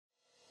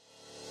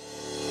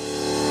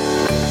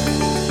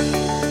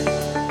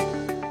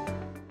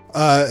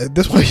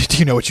this way, do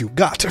you know what you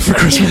got for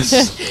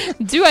Christmas?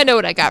 Do I know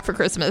what I got for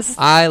Christmas?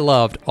 I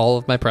loved all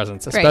of my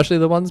presents, especially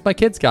the ones my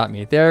kids got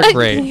me. They're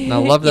great, and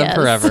I'll love them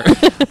forever.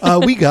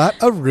 We got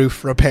a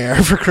roof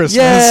repair for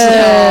Christmas.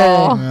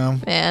 Oh, Yeah.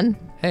 man.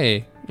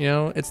 Hey,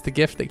 it's the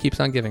gift that keeps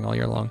on giving all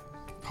year long.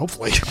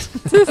 Hopefully.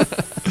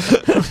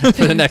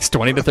 For the next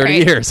 20 to 30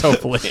 years,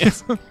 hopefully.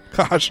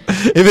 Gosh,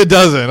 if it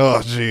doesn't,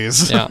 oh,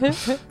 jeez.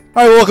 Yeah.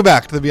 All right, welcome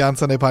back to the Beyond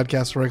Sunday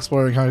podcast. We're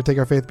exploring how to take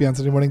our faith beyond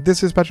Sunday morning.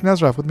 This is Patrick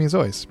Nazaroff with me as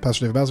always,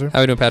 Pastor David Bowser. How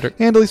are we doing, Patrick?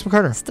 And Elise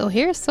McCarter. Still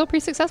here, still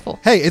pretty successful.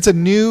 Hey, it's a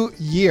new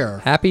year.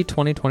 Happy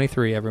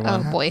 2023,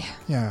 everyone. Oh, boy.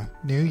 Yeah,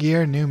 new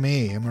year, new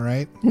me. Am I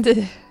right?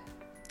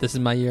 This is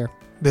my year.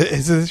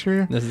 Is it this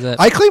year? This is it.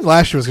 I claimed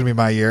last year was going to be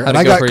my year, How'd and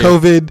it I go got for you?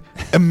 COVID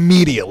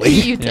immediately.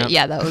 You did.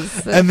 Yeah, that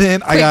was a And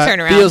then I quick got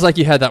turnaround. Feels like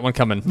you had that one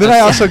coming. Then I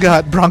also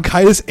got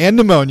bronchitis and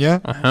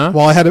pneumonia Uh-huh.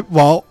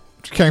 while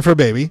caring for a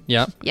baby,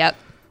 Yep. Yep.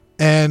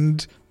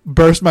 and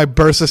burst my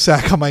bursa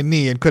sac on my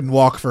knee and couldn't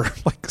walk for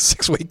like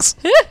 6 weeks.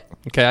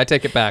 Okay, I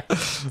take it back.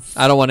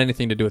 I don't want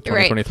anything to do with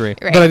 2023. Right.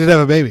 But I did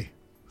have a baby,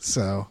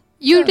 so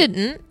You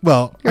didn't.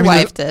 well, Your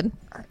wife did.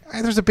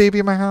 There's a baby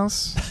in my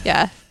house.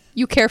 Yeah.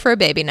 You care for a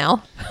baby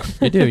now.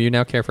 You do. You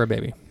now care for a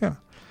baby. Yeah,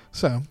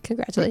 so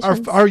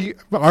Congratulations.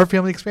 our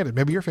family expanded.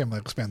 Maybe your family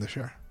will expand this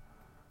year.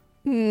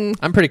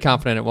 I'm pretty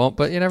confident it won't,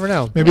 but you never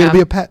know. Maybe Yeah. it'll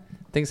be a pet.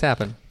 Things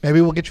happen. Maybe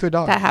we'll get you a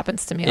dog. That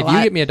happens to me a If lot.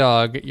 you get me a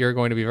dog, you're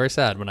going to be very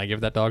sad when I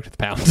give that dog to the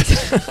pound.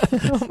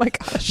 Oh, my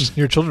gosh.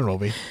 Your children will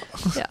be.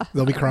 Yeah.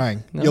 They'll be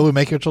crying. No. You'll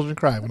make your children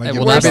cry when I It give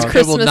will them a not be, dog.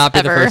 Christmas it will not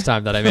be the ever. first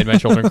time that I made my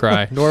children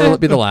cry, nor will it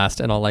be the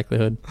last, in all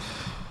likelihood.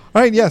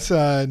 All right, yes,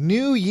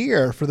 new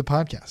year for the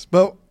podcast.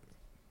 But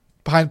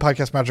behind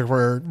podcast magic,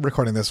 we're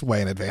recording this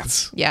way in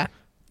advance. Yeah.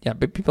 Yeah,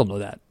 but people know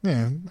that.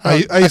 Yeah, I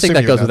assume think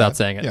that you goes know without that.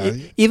 saying it. Yeah.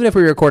 Even if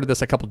we recorded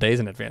this a couple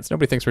days in advance,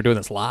 nobody thinks we're doing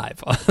this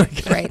live.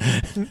 Right.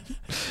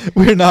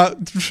 We're not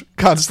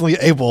constantly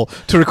able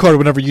to record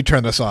whenever you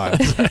turn this on. And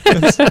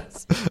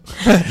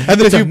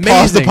then if you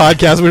pause the amazing.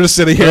 podcast, we're just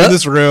sitting here in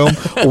this room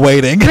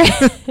waiting.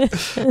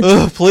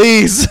 Ugh,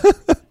 please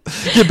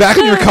get back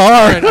in your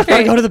car. I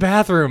gotta go to the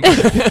bathroom.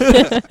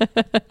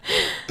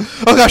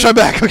 Oh gosh, I'm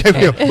back.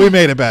 Okay, we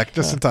made it back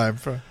just in time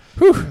for.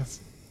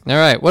 All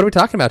right, what are we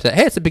talking about today?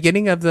 Hey, it's the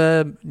beginning of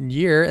the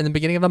year and the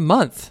beginning of a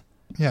month.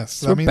 Yes,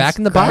 So we're back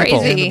in the Bible.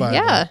 Crazy.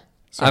 Yeah.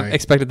 I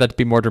expected that to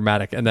be more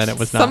dramatic, and then it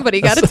was not.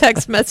 Somebody got a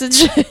text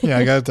message. Yeah,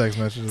 I got a text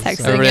message.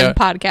 Texting Everybody- and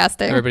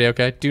podcasting. Everybody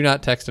okay? Do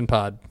not text and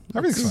pod.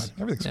 Everything's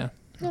fine. Everything's Yeah.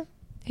 fine.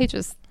 He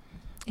just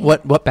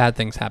What bad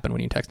things happen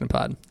when you text and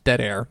pod? Dead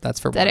air. That's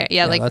for that. one.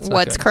 Yeah, like that's not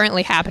what's good.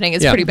 currently happening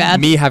is Yeah, pretty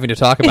bad. Me having to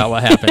talk about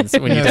what happens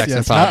when you Yes, text yes.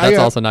 and pod. I That's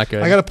got- also not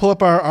good. I got to pull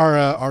up our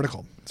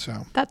article.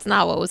 So That's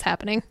not what was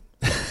happening.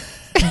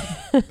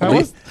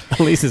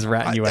 Elise is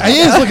ratting you out. I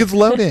is. Look, it's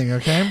loading.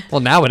 Okay. Well,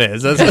 now it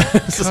is.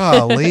 That's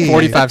Golly.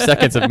 45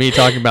 seconds of me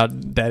talking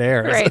about dead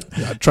air. Right.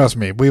 Yeah, trust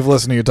me, we've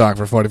listened to you talk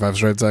for 45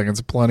 straight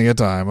seconds. Plenty of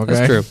time. Okay.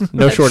 That's true.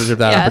 No shortage of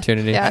that Yeah,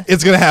 opportunity. Yeah.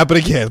 It's gonna happen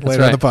again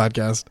later in right. the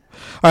podcast.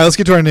 All right, let's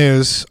get to our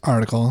news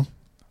article.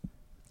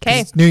 Okay.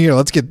 It's New Year.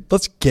 Let's get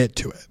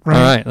to it. Right?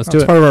 All right, let's do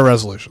That's it. part of our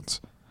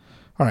resolutions.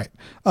 All right.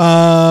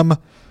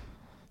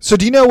 So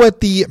do you know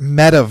what the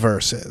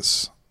metaverse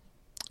is?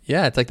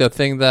 Yeah, it's like the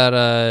thing that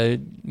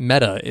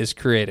Meta is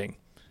creating.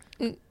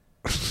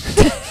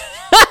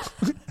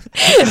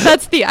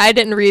 That's the I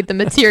didn't read the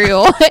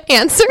material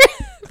answer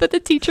that the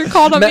teacher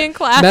called on me in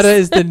class. Meta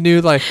is the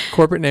new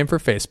corporate name for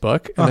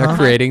Facebook, and Uh-huh. they're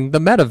creating the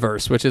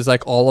metaverse, which is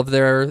like all of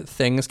their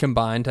things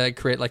combined to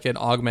create like an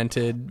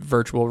augmented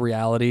virtual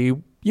reality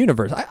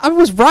universe. I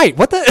was right.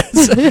 What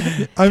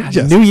the? God,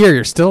 Yes. New Year,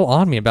 you're still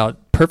on me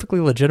about perfectly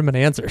legitimate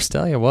answers.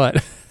 Tell you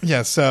what.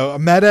 Yes. So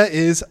Meta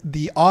is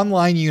the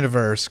online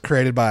universe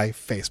created by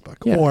Facebook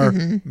Yeah. or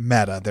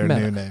Meta, their Meta.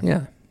 new name.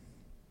 Yeah.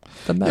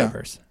 The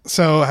metaverse.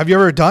 So have you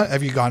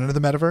gone into the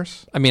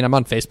metaverse? I mean, I'm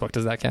on Facebook.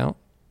 Does that count?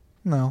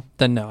 No.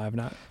 Then no, I have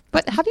not.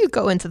 But how do you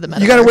go into the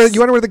metaverse? You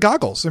want to wear the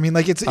goggles. I mean,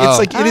 like it's Oh.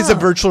 like it is a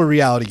virtual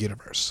reality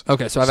universe.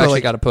 Okay, so I've So, actually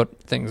like- got to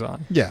put things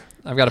on. Yeah.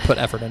 I've got to put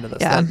effort into this.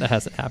 Yeah. That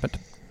hasn't happened.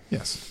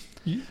 Yes.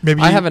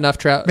 Maybe I have enough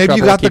trouble maybe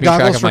you got the keeping track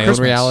goggles of for my Christmas.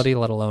 own reality,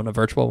 let alone a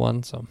virtual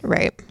one. So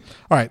Right.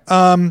 All right.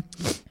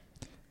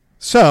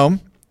 So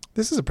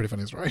this is a pretty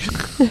funny story.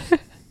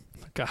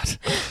 God.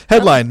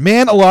 Headline: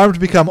 Man alarmed to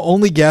become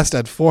only guest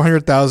at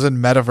 400,000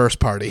 metaverse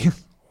party.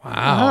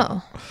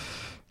 Wow. Oh.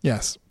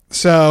 Yes.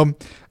 So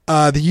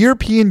the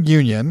European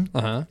Union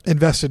Uh-huh.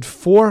 invested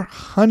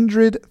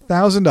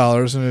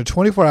 $400,000 in a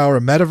 24-hour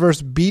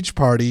metaverse beach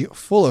party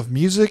full of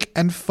music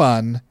and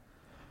fun,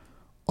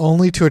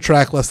 only to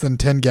attract less than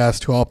 10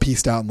 guests who all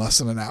pieced out in less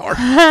than an hour.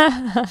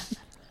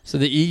 So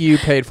the EU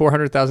paid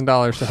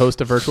 $400,000 to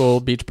host a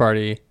virtual beach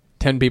party.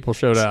 10 people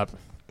showed up.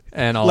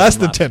 And all Less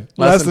of them than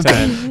left. 10. Less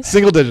than 10.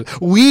 Single digit.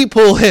 We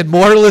pull in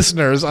more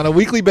listeners on a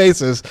weekly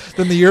basis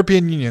than the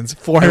European Union's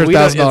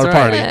 $400,000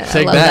 party. Yeah, I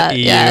Take love that, that,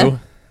 EU. yeah. What are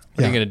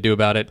Yeah. you going to do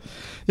about it?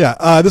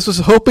 Yeah, this was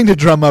hoping to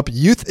drum up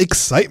youth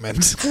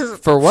excitement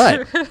For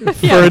what? for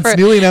its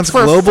newly announced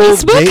for global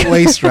Facebook?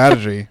 gateway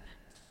strategy.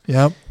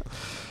 Yep.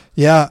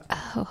 Yeah.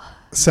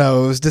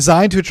 So it was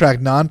designed to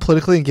attract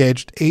non-politically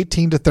engaged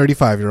 18 to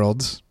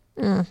 35-year-olds.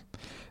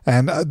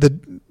 And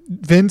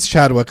Vince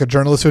Chadwick, a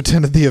journalist who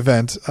attended the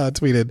event,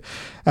 tweeted,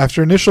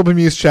 "After initial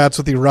bemused chats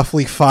with the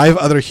roughly 5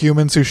 other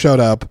humans who showed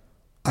up,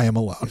 I am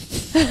alone."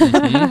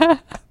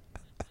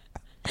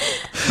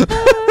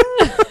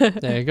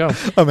 There you go.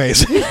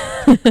 Amazing.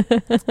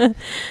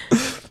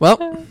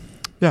 Well,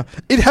 Yeah,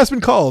 it has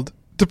been called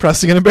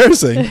depressing and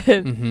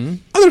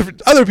embarrassing.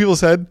 Other people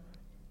said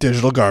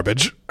digital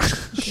garbage.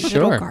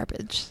 Digital sure.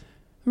 garbage.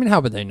 I mean,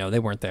 how would they know? They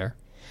weren't there.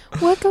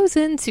 What goes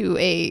into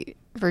a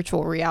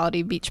virtual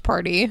reality beach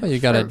party? Well, you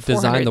got to for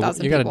design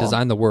 400,000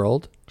 people? the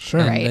world. Sure.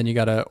 And Right. then you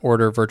got to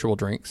order virtual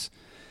drinks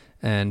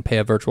and pay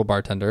a virtual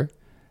bartender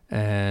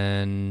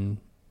and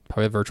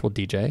probably a virtual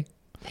DJ.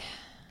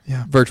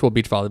 Yeah. Virtual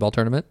beach volleyball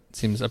tournament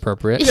seems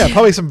appropriate. Yeah,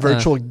 probably some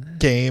virtual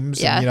games.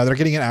 Yeah. And, they're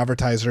getting in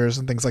advertisers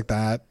and things like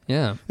that.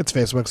 Yeah. It's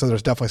Facebook, so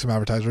there's definitely some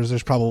advertisers.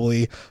 There's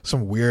probably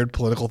some weird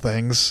political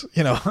things,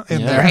 in Yeah.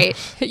 there.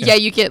 Right. Yeah,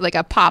 you get like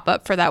a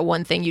pop-up for that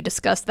one thing you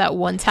discussed that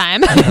one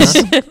time. And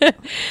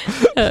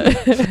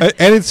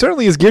it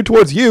certainly is geared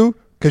towards you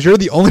because you're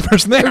the only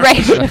person there.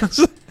 Right.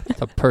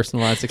 It's a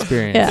personalized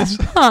experience.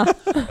 Yeah. Huh.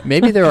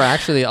 Maybe there were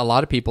actually a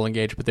lot of people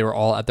engaged, but they were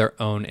all at their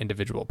own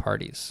individual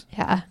parties.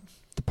 Yeah.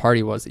 The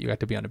party was that you had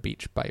to be on a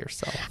beach by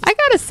yourself. I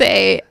gotta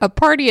say, a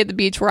party at the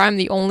beach where I'm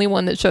the only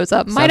one that shows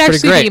up might Sounds pretty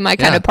actually great. be my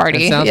kind Yeah, of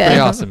party. It sounds yeah. pretty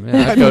awesome.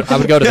 Yeah, I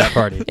would go to that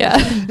party. Yeah.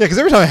 Yeah, because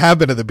every time I have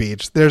been to the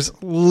beach, there's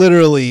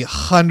literally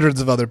hundreds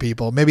of other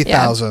people, maybe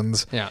Yeah.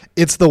 thousands. Yeah.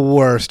 It's the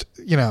worst.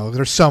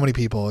 There's so many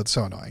people. It's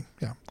so annoying.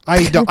 Yeah. I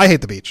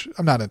hate the beach.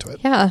 I'm not into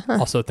it. Yeah. Huh.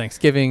 Also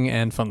Thanksgiving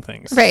and fun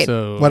things. Right.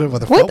 So What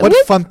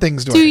What fun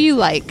things do I Do hate? you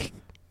like?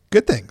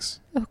 Good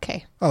things.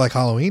 Okay. I like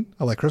Halloween.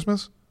 I like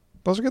Christmas.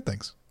 Those are good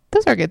things.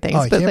 Those are good things. I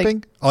like but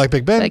camping. I like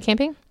Big Ben. like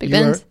camping? Big You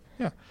are- Ben's?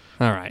 yeah.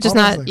 all right. Just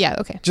all those not, things. yeah,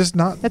 okay. Just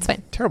not That's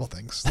fine. terrible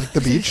things like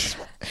the beach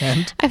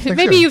and Maybe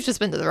Thanksgiving. you've just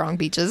been to the wrong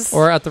beaches.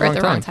 Or at the wrong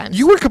time. times.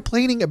 You were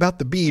complaining about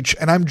the beach,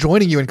 and I'm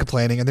joining you in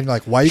complaining, and then you're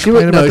like, "Why are you She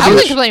would- complaining no, about I the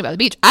wasn't beach?" complaining about the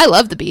beach. I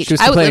love the beach. She was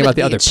I would live complaining at about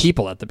the other beach.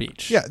 people at the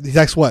beach. Yeah,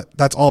 that's what.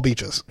 That's all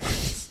beaches.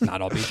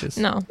 Not all beaches.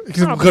 No. You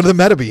can go to the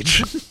Meta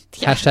Beach.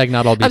 Yeah. Hashtag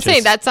not all I'm beaches.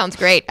 saying that sounds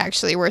great,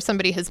 actually, where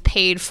somebody has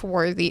paid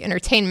for the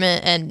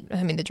entertainment and,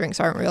 I mean, the drinks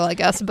aren't real, I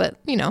guess, but,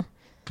 Yeah.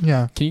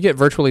 Can you get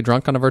virtually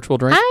drunk on a virtual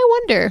drink? I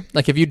wonder.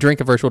 Like if you drink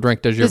a virtual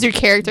drink, does your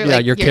character, yeah,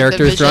 like, your the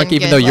character is vision drunk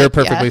even get, though you're like,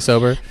 perfectly yeah.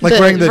 sober? Like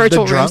wearing the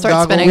virtual room drunk starts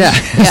goggles. spinning.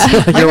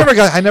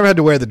 Yeah. Yeah. I never had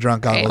to wear the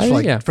drunk goggles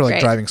Right. Yeah. for Right.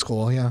 driving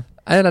school. Yeah.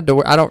 I had to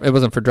wear, it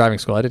wasn't for driving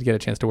school. I did get a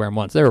chance to wear them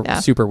once. They were Yeah.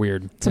 super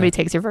weird. Somebody Yeah.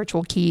 takes your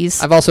virtual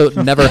keys. I've also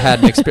never had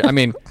an experience. I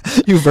mean,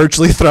 You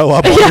virtually throw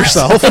up on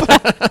yourself.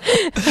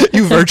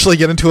 You virtually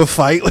get into a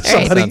fight with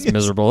Right. somebody. sounds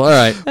miserable. All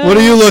right. What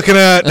are you looking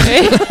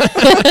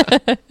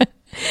at?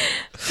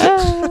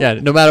 Yeah.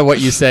 No matter what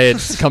you say,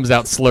 it comes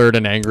out slurred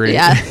and angry.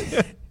 Yeah.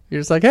 You're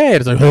just like, hey.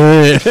 It's like,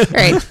 hey.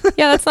 Right.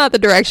 Yeah, that's not the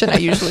direction I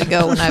usually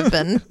go when I've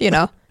been,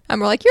 I'm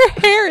more like, your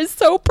hair is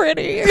so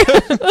pretty.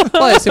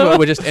 Well, I assume it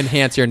would just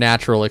enhance your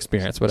natural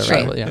experience, whatever.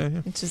 Right. Yeah.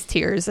 It's just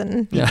tears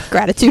and Yeah.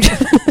 gratitude.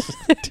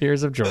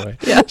 Tears of joy.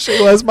 Yeah.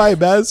 She was my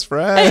best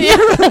friend.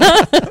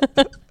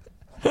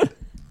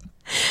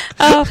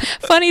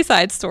 Funny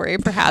side story,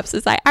 perhaps,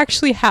 is I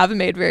actually have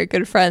made very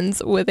good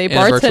friends with a In a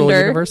virtual bartender.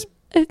 universe?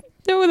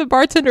 No, with a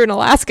bartender in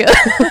Alaska.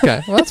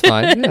 Okay. Well, that's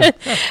fine. Yeah.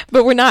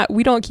 But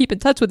we don't keep in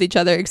touch with each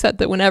other, except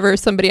that whenever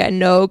somebody I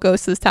know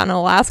goes to this town in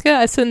Alaska,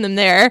 I send them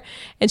there,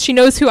 and she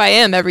knows who I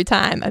am every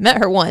time. I met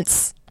her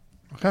once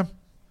Okay.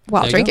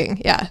 while There you go.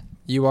 drinking. Yeah.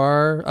 You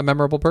are a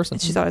memorable person.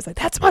 And she's always like,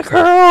 that's my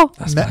girl.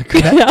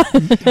 Meta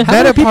How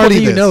many people party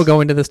do you this. know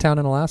going to this town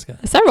in Alaska?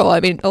 Several. I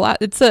mean, a lot.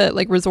 It's a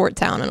resort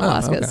town in Oh,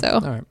 Alaska. okay. So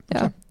All right.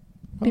 yeah,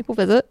 people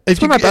visit. If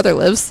It's where you my get- brother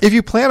lives. If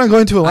you plan on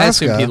going to I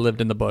assumed he Alaska,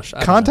 lived in the bush. I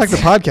don't contact know.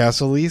 the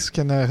podcast. Elise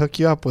can hook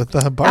you up with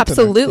a bartender.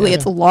 Absolutely. Yeah.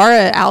 It's Laura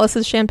at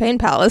Alice's Champagne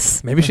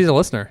Palace. Maybe she's a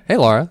listener. Hey,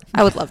 Laura.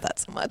 I would love that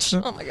so much.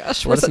 Oh my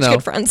gosh. We're Let us such know.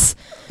 good friends.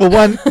 Well,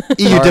 one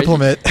EU Sorry.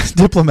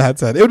 diplomat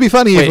said it would be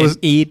funny Wait, if it was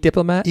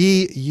e-diplomat?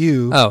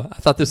 EU. Oh, I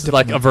thought this was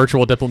like a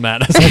virtual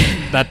diplomat. I was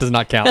like, that does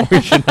not count. We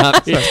should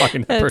not be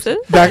talking to that That's person.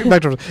 it. Back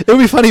to it would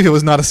be funny if it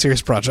was not a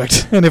serious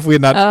project and if we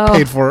had not Oh.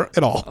 paid for it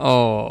at all.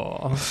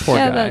 Oh, poor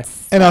Yeah, guy.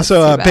 And that's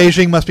also, too bad.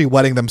 Beijing must be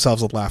wetting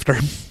themselves with laughter.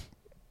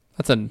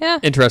 That's an Yeah.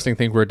 interesting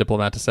thing for a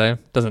diplomat to say.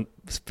 Doesn't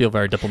feel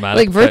very diplomatic.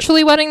 Like but-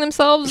 virtually wetting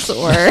themselves,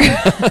 or I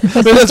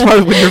mean, that's part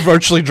of when you're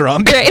virtually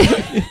drunk. great.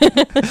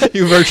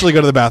 You virtually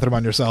go to the bathroom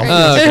on yourself.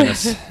 Oh,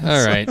 goodness.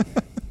 All right.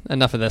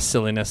 Enough of this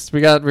silliness.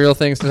 We got real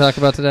things to talk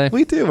about today.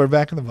 We do. We're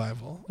back in the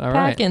Bible. All Back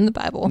right. in the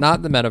Bible.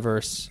 Not the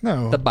metaverse.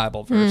 No. The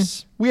Bible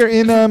verse. We are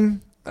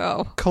in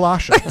Oh,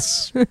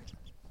 Colossians.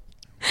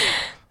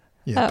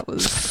 Yeah, that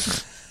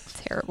was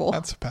terrible.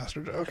 that's a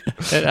pastor joke.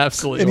 It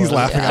absolutely And he's was.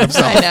 laughing Yeah, at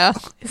himself. I know.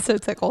 He's so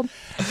tickled.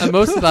 I'm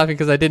mostly laughing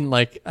because I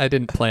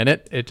didn't plan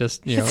it. It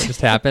just, it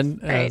just happened.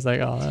 And I Right. was like,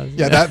 oh, that was-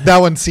 Yeah, that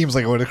one seems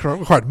like it would have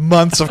required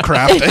months of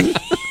crafting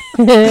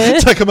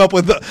to come up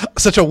with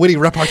such a witty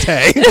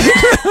repartee.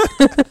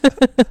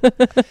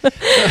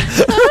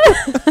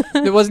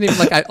 It wasn't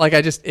even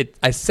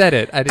I said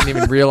it. I didn't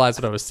even realize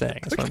what I was saying.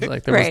 That's why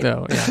like there was Right.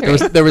 no,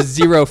 there was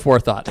zero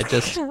forethought. It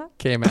just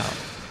came out.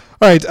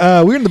 All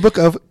right, we're in the book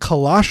of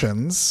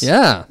Colossians.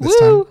 Yeah. This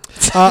time.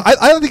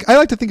 I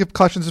like to think of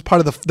Colossians as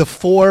part of the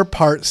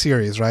 4-part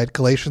series, right?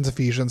 Galatians,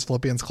 Ephesians,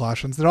 Philippians,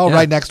 Colossians. They're all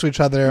right next to each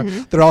other.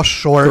 Mm-hmm. They're all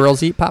short.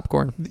 Girls eat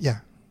popcorn. Yeah.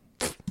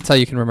 That's how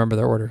you can remember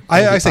their order.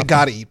 I say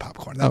gotta eat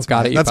popcorn. That's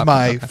gotta eat popcorn.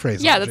 my Okay.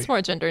 phrase. Yeah, that's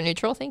more gender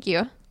neutral. Thank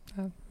you.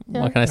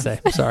 What can I say?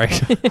 I'm sorry.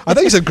 I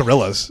thought you said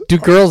gorillas. Do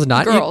girls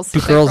not Girls.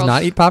 eat? Do girls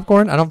not eat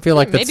popcorn? I don't feel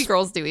like that's. Maybe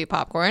girls do eat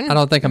popcorn. I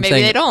don't think I'm Maybe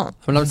saying. they don't.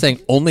 I'm not saying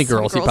only Some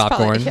girls eat girls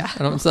probably- popcorn. yeah.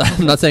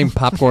 I'm not saying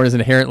popcorn is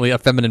inherently a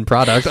feminine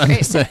product. I'm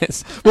just saying.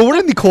 Well, we're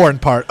in the corn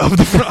part of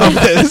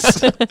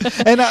this.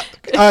 And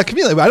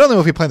Camille, I don't know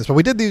if we planned this, but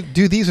we did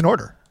do these in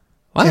order.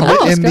 Wow, in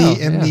let's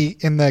the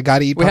go. in the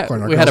gotta eat we popcorn.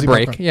 had, or we had a girls eat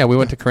break. popcorn. Yeah, we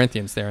went to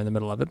Corinthians there in the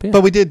middle of it.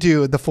 But we did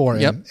do the 4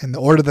 Yep. in the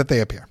order that they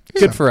appear.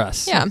 Good for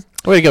us. Yeah.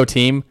 Way to go,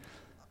 team.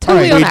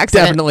 Totally All on We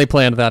accident. definitely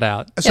planned that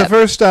out. So Yep.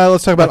 first,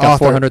 let's talk about Like a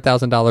author.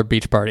 $400,000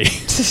 beach party.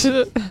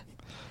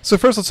 So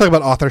first, let's talk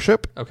about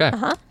authorship. Okay.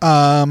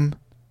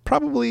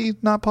 Probably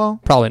not Paul.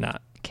 Probably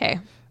not. Okay.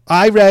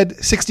 I read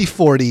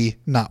 60-40,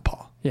 not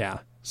Paul. Yeah.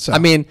 So I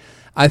mean,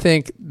 I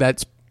think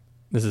this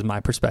is my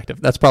perspective.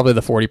 That's probably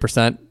the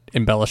 40%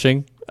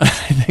 embellishing. I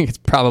think it's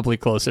probably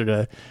closer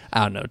to,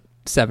 I don't know,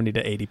 70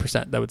 to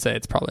 80% that would say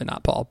it's probably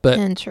not Paul. But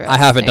I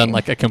haven't done Interesting.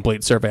 like a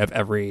complete survey of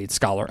every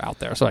scholar out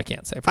there, so I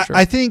can't say for sure.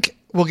 I think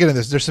we'll get into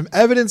this. There's some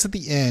evidence at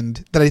the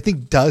end that I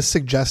think does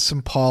suggest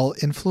some Paul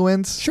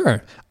influence.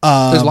 Sure.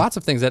 There's lots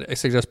of things that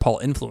suggest Paul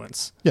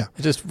influence. Yeah.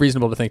 It's just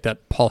reasonable to think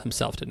that Paul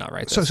himself did not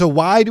write this. So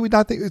why do we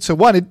not think? So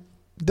one,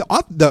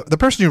 the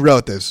person who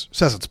wrote this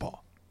says it's Paul.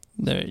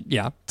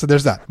 Yeah. So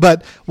there's that.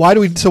 But why do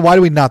we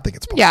not think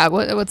it's Paul? Yeah.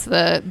 What's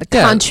the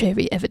Yeah.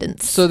 contrary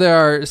evidence? So there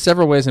are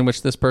several ways in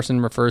which this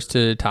person refers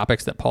to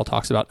topics that Paul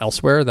talks about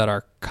elsewhere that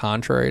are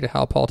contrary to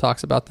how Paul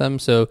talks about them.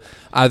 So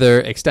either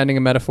extending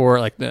a metaphor,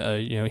 like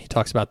he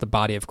talks about the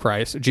body of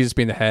Christ, Jesus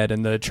being the head,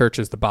 and the church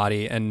is the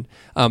body. And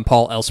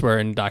Paul elsewhere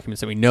in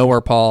documents that we know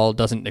where Paul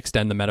doesn't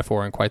extend the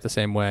metaphor in quite the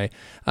same way.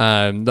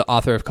 The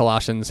author of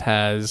Colossians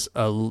has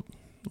a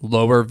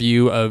lower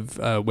view of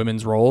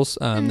women's roles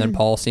than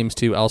Paul seems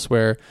to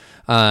elsewhere.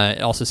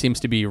 It also seems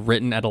to be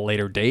written at a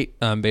later date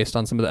based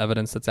on some of the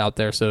evidence that's out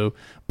there. So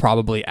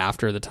probably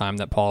after the time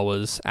that Paul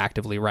was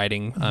actively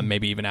writing,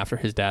 maybe even after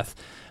his death.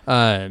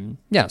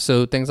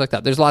 So things like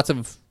that. There's lots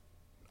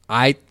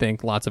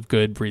of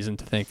good reason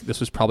to think this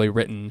was probably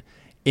written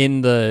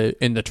in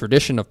the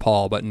tradition of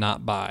Paul, but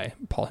not by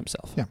Paul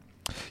himself.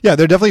 Yeah,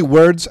 there are definitely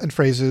words and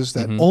phrases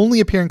that only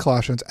appear in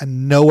Colossians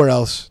and nowhere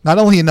else. Not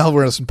only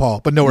nowhere else in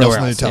Paul, but nowhere else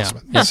in the New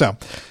Testament.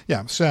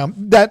 Yeah. So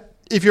that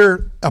if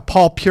you're a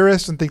Paul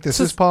purist and think this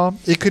is Paul,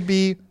 it could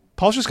be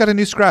Paul's just got a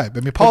new scribe. I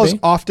mean, Paul is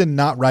often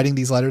not writing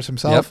these letters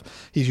himself. Yep.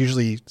 He's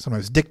usually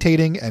sometimes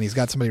dictating, and he's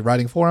got somebody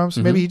writing for him.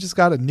 So maybe he just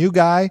got a new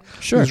guy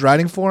who's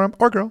writing for him,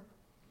 or girl.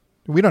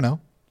 We don't know.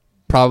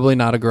 Probably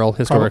not a girl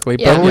historically.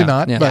 Yeah. Probably yeah,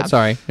 not, Yeah, but-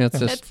 sorry.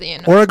 It's It's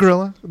just Or a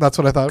gorilla. That's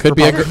what I thought. could for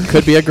be Paul.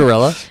 could be a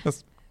gorilla.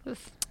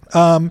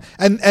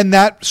 And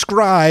that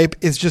scribe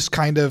is just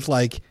kind of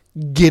like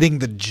getting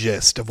the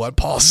gist of what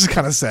Paul's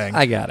kind of saying.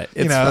 I got it.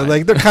 It's fine. fine.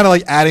 Like they're kind of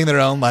like adding their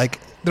own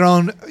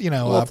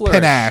Little flourish.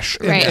 panache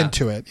Right.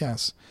 into it.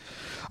 Yes.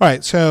 All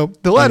right. So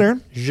the letter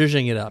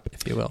Zhuzhing it up,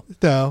 if you will.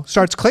 though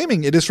starts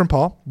claiming it is from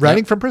Paul,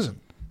 writing from prison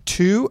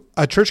to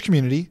a church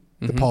community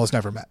that Paul has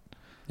never met.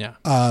 Yeah.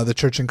 The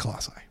church in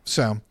Colossae.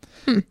 So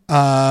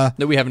That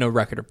we have no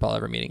record of Paul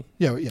ever meeting.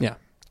 yeah.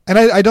 And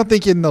I don't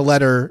think in the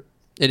letter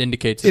It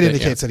indicates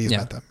that he's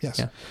met them. Yes.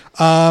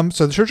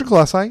 So the church of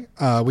Colossae,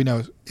 we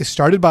know, is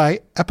started by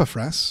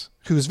Epaphras,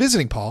 who is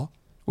visiting Paul.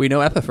 We know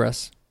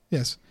Epaphras.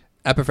 Yes.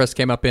 Epaphras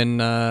came up in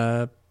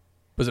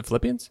was it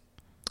Philippians?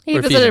 He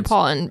Or visited Ephesians?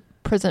 Paul in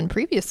prison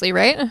previously,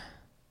 right?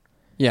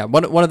 Yeah,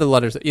 one of the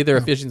letters, either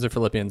Ephesians or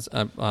Philippians.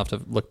 I'll have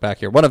to look back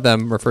here. One of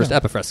them refers to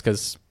Epaphras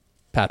because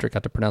Patrick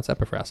got to pronounce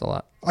Epaphras a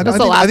lot. That's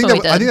the last one we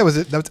I think did.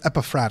 that was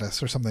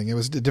Epaphroditus or something. It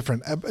was a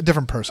different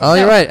person. Oh,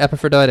 you're right.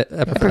 Epaphroditus.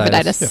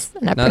 Epaphroditus.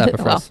 Not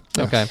Epaphras.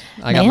 Well, Okay,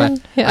 I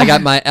man.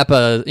 got my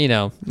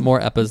epa. More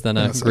epas than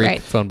a Yes. Greek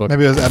Right. phone book.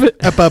 Maybe it was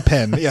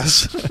EpiPen.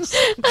 Yes.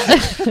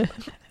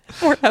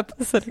 More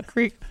episode of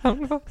Greek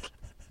phone book.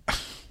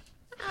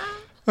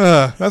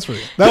 That's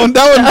pretty good. That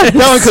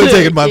one could have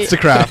taken months to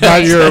craft.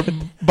 Not your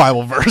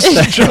Bible verse.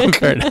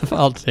 Fair enough.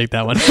 I'll take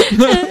that one.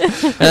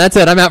 And that's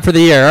it. I'm out for the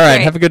year. All right.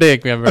 Right. Have a good day,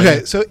 everybody.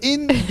 Okay, so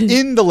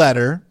in the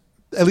letter,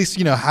 at least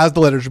as the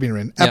letters are being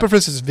written, Yep.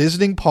 Epaphras is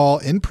visiting Paul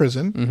in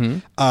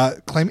prison,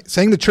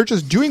 saying the church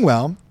is doing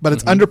well, but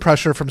it's under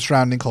pressure from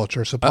surrounding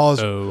culture. So Paul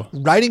is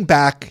writing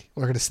back.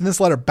 We're going to send this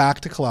letter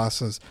back to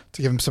Colossus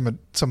to give him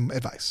some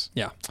advice.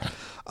 Yeah.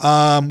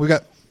 We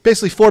got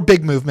basically 4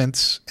 big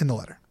movements in the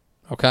letter.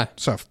 Okay.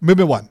 So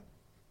movement 1,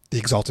 the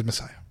exalted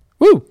Messiah.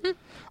 Woo.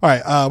 All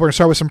right, we're going to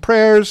start with some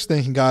prayers,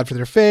 thanking God for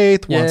their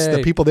faith, wants the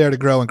Yay. people there to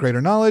grow in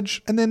greater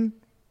knowledge, and then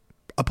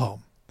a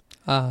poem.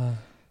 I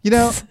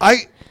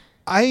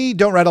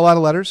don't write a lot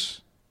of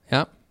letters,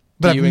 Yeah.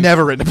 but Do I've you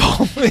never written a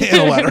poem in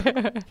a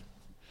letter.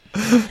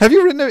 Have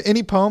you written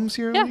any poems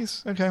here, Yeah.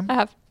 Elise? Okay. I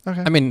have.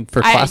 Okay. I mean,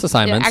 for class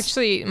assignments.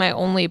 Actually, my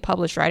only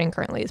published writing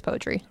currently is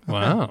poetry.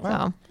 Wow.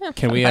 So, yeah,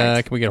 Can we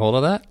get hold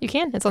of that? You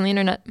can. It's on the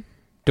internet.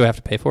 Do I have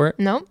to pay for it?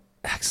 No.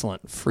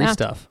 Excellent. Free Yeah.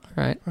 stuff.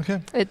 All right.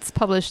 Okay. It's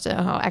published.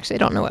 Actually, I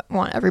don't know.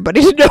 Want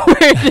everybody to know where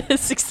it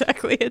is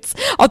exactly.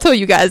 I'll tell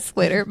you guys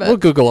later. But We'll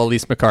Google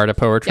Elise McCarta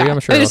poetry. yeah. I'm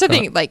sure. There's it'll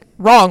come nothing like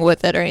wrong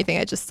with it or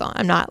anything.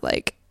 I'm not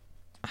like,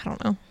 I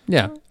don't know.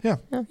 Yeah. Yeah.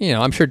 You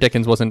know, I'm sure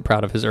Dickens wasn't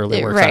proud of his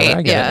early works. Right. Either.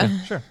 I get it.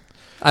 Yeah. Sure.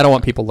 I don't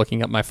want people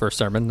looking up my first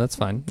sermon. That's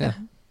fine. Yeah.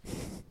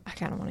 I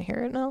kind of want to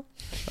hear it now.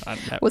 I,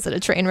 Was it a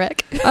train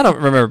wreck? I don't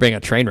remember being a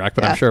train wreck,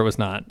 but Yeah. I'm sure it was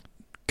not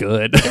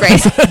good.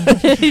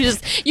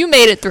 Right. you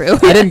made it through.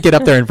 I didn't get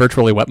up there and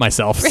virtually wet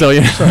myself. So,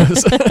 you know.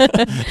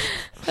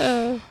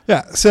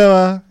 Yeah.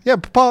 So,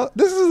 Paul,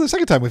 this is the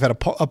second time we've had a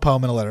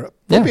poem and a letter.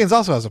 Yeah. Philippians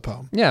also has a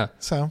poem. Yeah.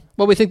 So,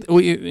 Well, we think,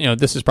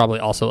 this is probably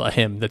also a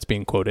hymn that's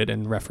being quoted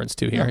in reference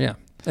to here. Yeah.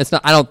 Yeah. It's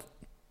not,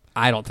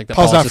 I don't think that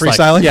Paul's not just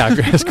freestyling?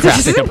 just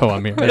crafting a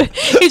poem here.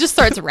 He just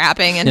starts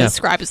rapping, and Yeah. his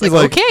scribe is He's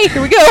like, like- "Okay,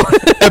 here we go."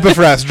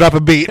 Epiphras, drop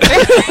a beat.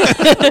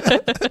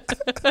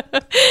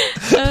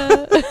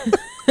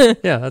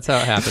 Yeah, that's how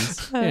it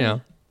happens. You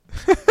know.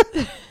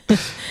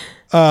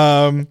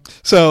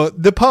 So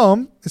the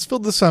poem is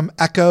filled with some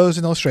echoes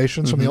and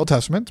illustrations from the Old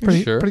Testament.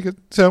 It's pretty good.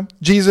 So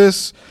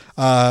Jesus,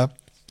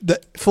 the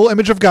full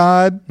image of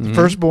God,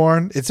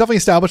 firstborn. It's definitely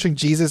establishing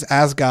Jesus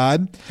as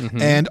God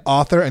and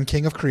author and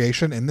king of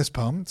creation in this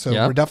poem. So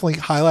we're definitely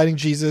highlighting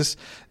Jesus'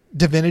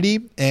 divinity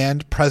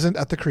and present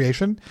at the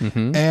creation.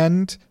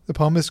 And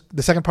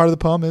the second part of the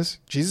poem is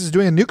Jesus is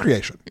doing a new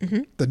creation.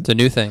 It's a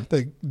new thing.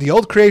 The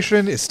old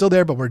creation is still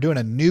there, but we're doing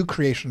a new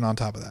creation on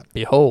top of that.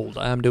 Behold,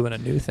 I am doing a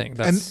new thing.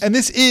 That's And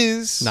this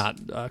is not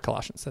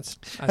Colossians.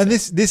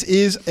 This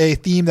is a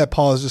theme that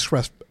Paul has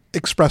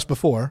expressed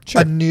before.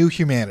 Sure. A new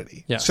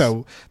humanity. Yes.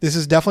 So this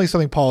is definitely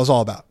something Paul is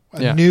all about.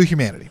 A new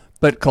humanity.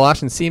 But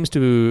Colossians seems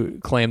to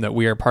claim that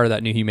we are part of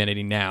that new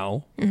humanity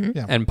now.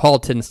 Yeah. And Paul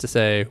tends to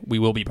say we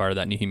will be part of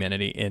that new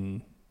humanity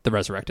in the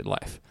resurrected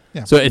life.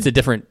 Yeah. So it's a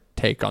different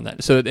take on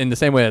that. So in the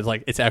same way,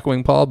 it's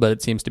echoing Paul, but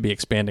it seems to be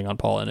expanding on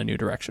Paul in a new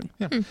direction.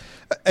 Yeah.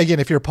 Again,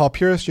 if you're a Paul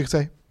purist, you could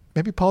say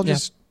maybe Paul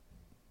just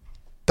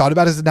thought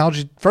about his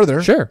analogy further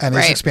and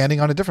is expanding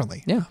on it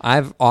differently. Yeah.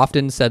 I've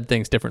often said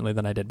things differently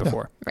than I did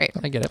before. Right.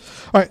 I get it.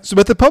 All right. So,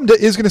 but the poem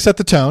is going to set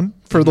the tone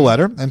for the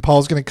letter, and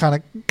Paul's going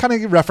to kind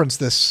of reference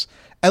this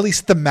at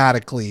least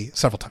thematically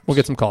several times. We'll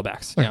get some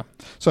callbacks. Okay. Yeah.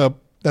 So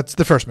that's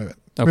the first movement.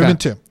 Okay.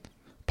 Movement 2.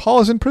 Paul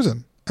is in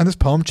prison, and this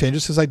poem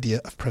changes his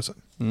idea of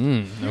prison.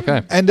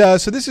 Okay. And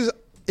so this is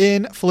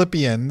in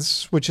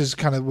Philippians, which is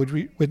kind of what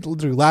we went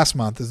through last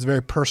month. Is a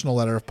very personal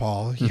letter of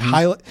Paul.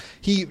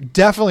 He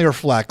definitely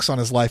reflects on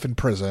his life in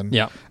prison.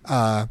 Yeah.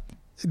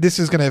 This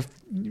is going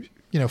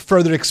to,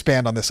 further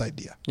expand on this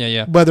idea.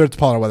 Yeah. Whether it's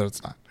Paul or whether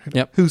it's not.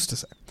 Yep. Who's to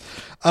say?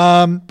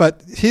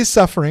 But his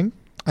suffering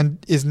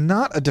is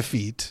not a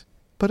defeat,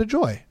 but a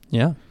joy.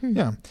 Yeah.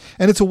 Yeah.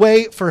 And it's a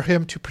way for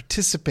him to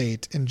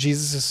participate in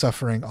Jesus'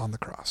 suffering on the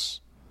cross.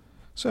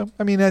 So,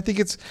 I mean, I think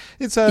it's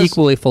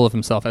equally full of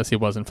himself as he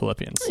was in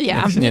Philippians.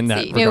 Yeah. In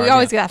that regard, we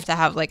always have to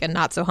have like a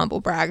not so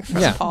humble brag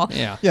from Paul.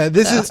 Yeah. Yeah.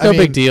 This is It's no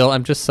big deal.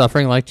 I'm just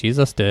suffering like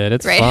Jesus did.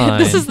 It's Right. fine.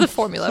 This is the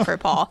formula for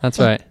Paul. That's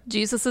right.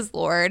 Jesus is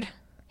Lord.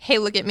 Hey,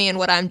 look at me and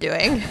what I'm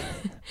doing.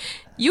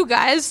 You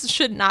guys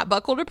should not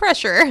buckle to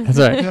pressure. That's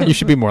right. You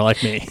should be more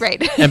like me.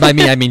 Right. And by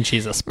me, I mean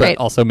Jesus, but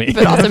also me.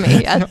 But also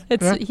me. Yeah.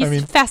 He's I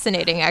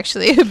fascinating,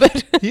 actually.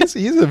 But he's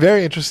a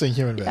very interesting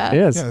human being. Yeah. He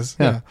is. Yes.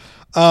 Yeah.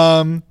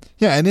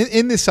 And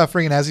in this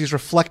suffering, and as he's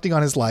reflecting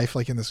on his life,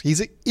 like in this, he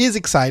is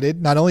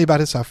excited not only about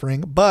his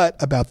suffering, but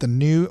about the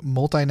new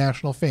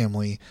multinational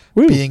family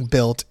being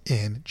built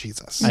in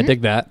Jesus. I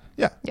dig that.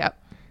 Yeah. Yep.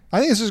 I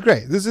think this is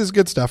great. This is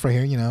good stuff right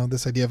here.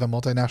 This idea of a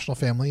multinational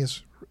family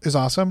is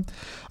awesome.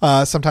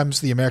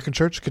 Sometimes the American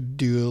church could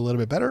do a little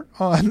bit better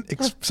on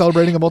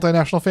celebrating a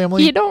multinational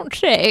family. You don't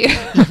say.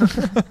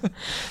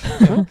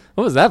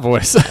 What was that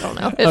voice? I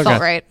don't know. It felt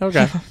right.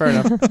 Okay, fair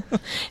enough.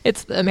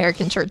 It's the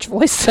American church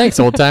voice. Thanks,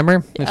 old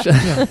timer.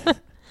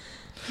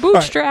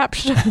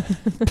 Bootstraps. All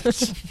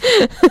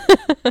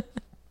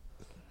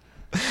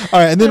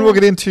right, and then we'll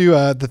get into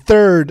the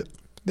third.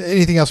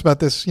 Anything else about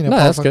this? No,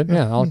 that's good.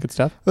 Yeah, all good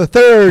stuff. The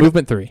third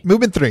Movement 3.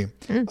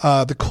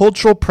 The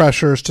cultural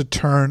pressures to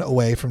turn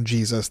away from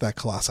Jesus that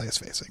Colossae is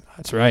facing.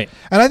 That's right.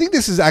 And I think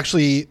this is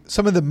actually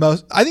some of the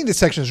most. I think this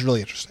section is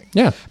really interesting.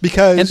 Yeah,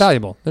 because and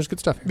valuable. There's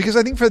good stuff here. Because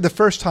I think for the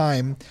first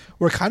time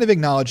we're kind of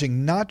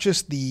acknowledging not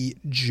just the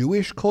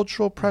Jewish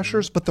cultural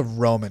pressures, but the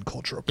Roman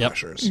cultural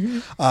pressures.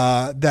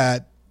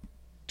 That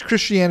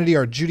Christianity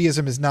or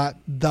Judaism is not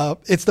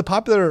it's the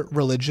popular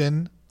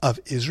religion of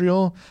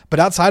Israel, but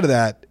outside of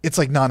that, it's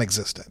like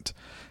non-existent.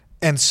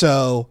 And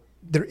so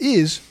there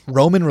is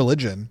Roman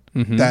religion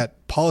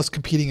that Paul is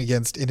competing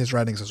against in his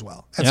writings as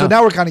well. And so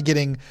now we're kind of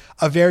getting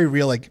a very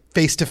real, like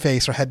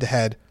face-to-face or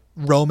head-to-head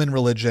Roman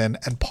religion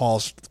and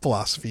Paul's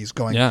philosophies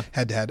going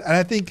head-to-head. And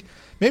I think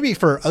maybe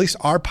for at least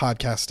our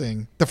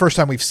podcasting, the first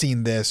time we've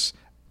seen this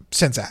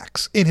since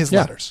Acts in his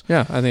Yeah. letters.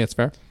 Yeah, I think it's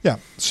fair. Yeah.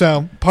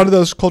 So part of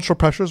those cultural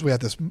pressures, we have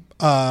this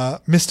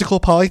mystical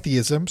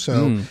polytheism.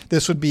 So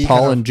this would be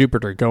Paul and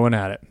Jupiter going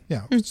at it.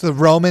 yeah. So the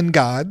Roman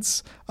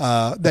gods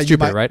that That's you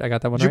Jupiter, might, right? I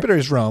got that one Jupiter right?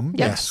 is Rome.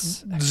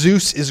 Yes.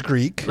 Zeus is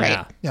Greek.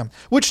 Right. Yeah.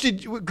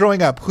 Yeah.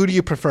 Growing up, who do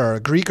you prefer,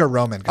 Greek or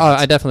Roman Oh,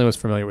 gods? I definitely was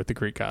familiar with the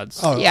Greek gods.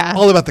 Oh, Yeah.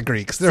 all about the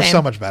Greeks. They're Same.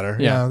 so much better.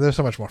 Yeah. Yeah, they're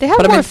so much more. They have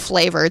But I more mean-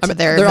 flavor to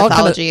their they're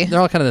mythology. they're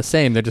all kind of the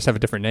same. They just have a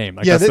different name.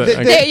 Like Yeah,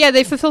 that's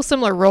They fulfill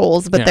similar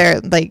roles, but Yeah.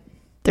 they're like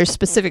there's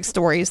specific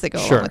stories that go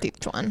Sure. along with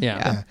each one.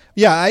 Yeah.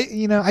 Yeah.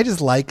 I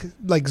just like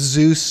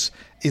Zeus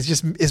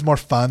is more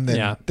fun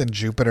Yeah. than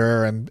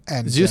Jupiter and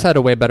Zeus had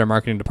a way better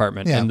marketing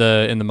department Yeah.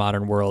 in the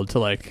modern world to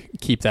like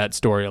keep that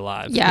story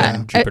alive Yeah.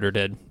 than Jupiter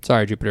did.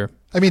 Sorry, Jupiter.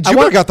 I mean,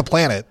 Jupiter got the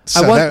planet.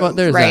 So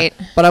There's Right.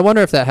 that. But I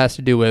wonder if that has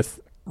to do with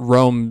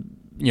Rome,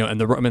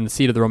 and the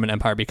seat of the Roman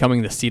Empire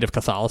becoming the seat of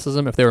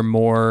Catholicism. If they were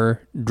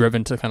more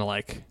driven to kind of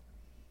like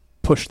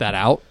push that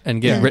out and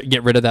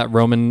get rid of that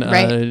Roman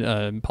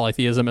Right.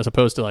 polytheism, as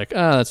opposed to like,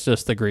 that's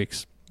just the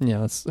Greeks.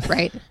 That's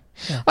Right.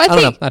 I Well, I don't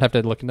think know. I'd have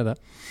to look into that.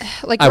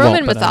 like I won't,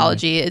 Roman but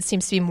mythology, it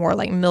seems to be more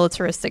like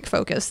militaristic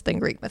focused than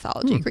Greek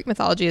mythology. Greek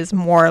mythology is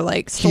more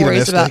like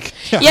stories about.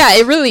 Hedonistic. Yeah,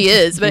 it really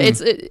is, but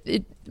it's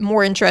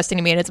more interesting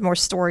to me, and it's more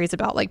stories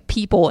about like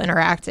people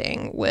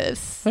interacting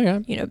with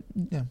Okay.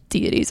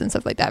 deities and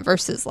stuff like that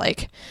versus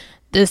like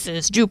this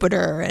is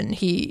Jupiter and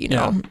he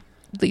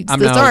leads I'm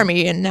this now-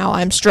 army and now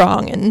I'm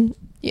strong and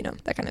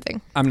that kind of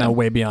thing. I'm now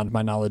way beyond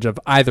my knowledge of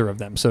either of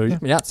them. So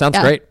yeah, it sounds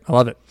Yeah. great. I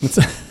love it.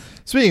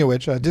 Speaking of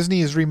which,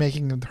 Disney is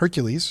remaking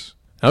Hercules.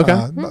 Okay.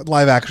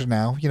 Live action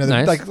now.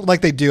 Nice.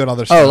 like they do in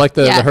other shows. Oh, like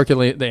the Yeah.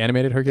 Hercules, the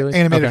animated Hercules?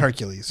 Animated Okay.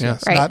 Hercules. Yeah.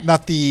 Yes. Right.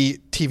 Not the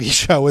TV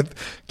show with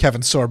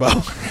Kevin Sorbo.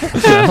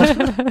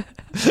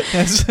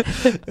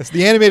 It's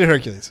the animated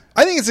Hercules.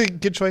 I think it's a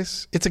good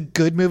choice. It's a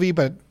good movie,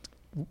 but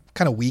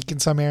kind of weak in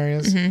some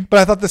areas. But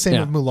I thought the same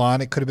Yeah. with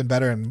Mulan. It could have been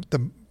better, and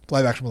the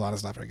live action Mulan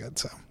is not very good.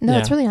 So No, Yeah.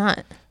 it's really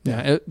not.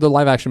 Yeah, the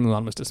live action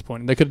Mulan was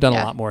disappointing. They could have done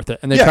a lot more with it.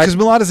 And they yeah, tried because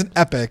Mulan is an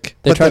epic.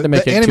 they but tried the, to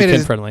make the it too animated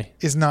kid friendly.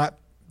 is not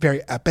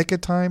very epic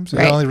at times.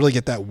 Right. You only really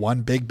get that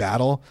one big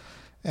battle,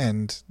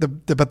 and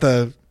but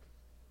the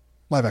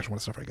live action one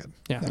is not very good.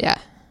 Yeah.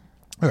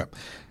 Okay.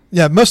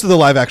 Yeah, most of the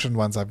live action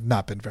ones I've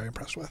not been very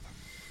impressed with.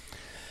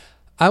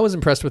 I was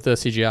impressed with the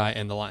CGI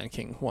in the Lion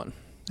King one.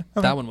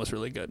 Okay. That one was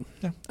really good.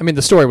 Yeah. I mean,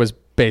 the story was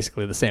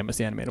basically the same as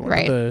the animated one.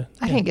 Right. The,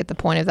 I didn't get the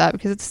point of that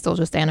because it's still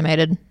just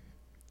animated.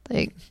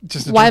 Like,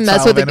 Just a why different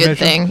mess style with of a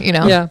good animation. thing?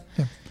 yeah.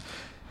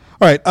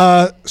 All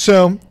right.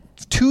 So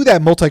to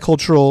that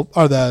multicultural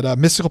or that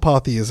mystical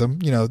polytheism,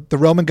 the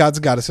Roman gods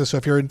and goddesses. So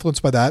if you're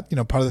influenced by that,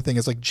 part of the thing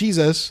is like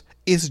Jesus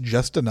is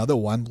just another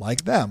one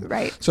like them.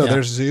 Right. So Yeah.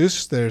 there's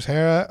Zeus, there's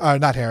Hera,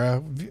 not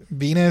Hera,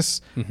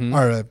 Venus,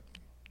 or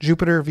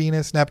Jupiter,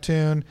 Venus,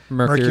 Neptune,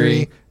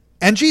 Mercury,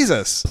 and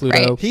Jesus. Pluto.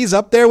 Right. He's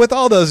up there with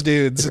all those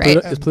dudes. Right.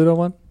 Is Pluto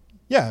one?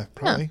 Yeah,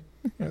 probably.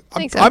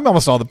 think so. I'm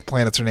almost all the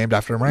planets are named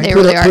after him, right? They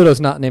really are.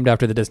 Pluto's not named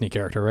after the Disney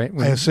character, right?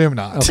 I assume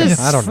not. Okay.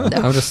 I don't know.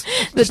 No. I'm just The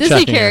just Disney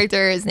checking here.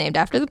 character is named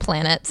after the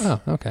planet, Oh,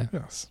 okay.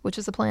 Yes. which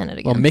is a planet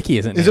again. Well, Mickey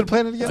isn't. Is named. it a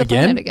planet again? It's a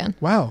again? planet again.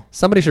 Wow.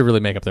 Somebody should really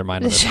make up their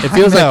mind on this. It I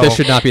feels like know. this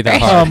should not be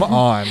that hard. Come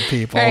on,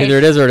 people. Right. Either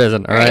it is or it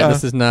isn't. All right, Right.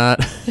 this is not.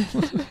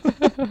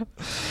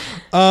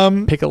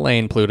 Pick a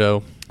lane,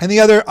 Pluto. And the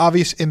other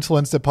obvious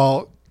influence that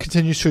Paul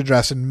continues to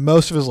address in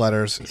most of his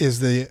letters is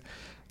the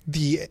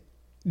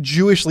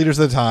Jewish leaders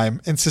of the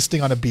time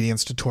insisting on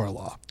obedience to Torah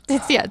law.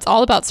 It's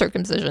all about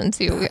circumcision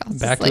too. Yeah, it's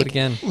Back just to it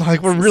again.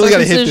 Like, we're really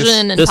going to hit this.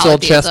 circumcision and This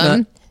old polytheism.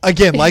 chestnut.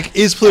 Again, like,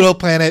 is Pluto a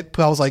planet?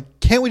 Paul's like,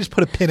 can't we just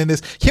put a pin in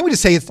this? Can't we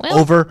just say it's Well,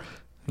 over?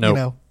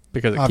 Nope.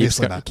 Because it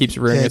obviously not. keeps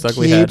rearing It its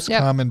ugly head. keeps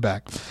Yep. coming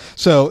back.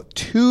 So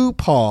to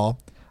Paul,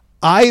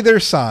 either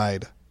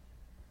side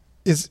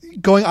is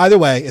going either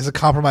way is a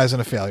compromise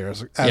and a failure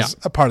as Yeah.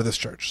 a part of this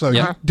church. So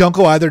Yeah. don't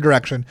go either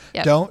direction.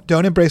 Yep.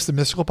 Don't embrace the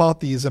mystical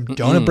polytheism.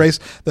 Don't embrace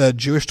the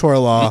Jewish Torah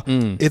law.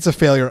 It's a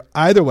failure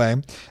either way.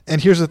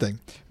 And here's the thing.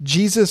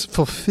 Jesus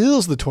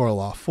fulfills the Torah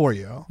law for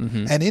you.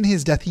 And in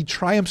his death, he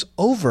triumphs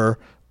over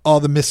all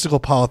the mystical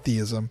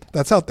polytheism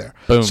that's out there.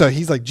 Boom. So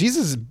he's like,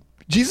 Jesus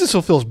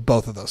fulfills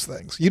both of those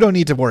things. You don't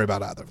need to worry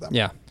about either of them.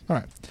 Yeah. All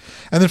right.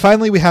 And then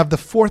finally, we have the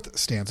fourth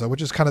stanza,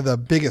 which is kind of the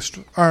biggest,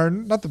 or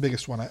not the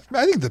biggest one.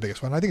 I think the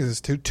biggest one. I think it's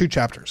two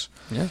chapters.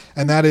 Yeah.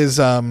 And that is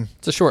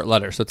It's a short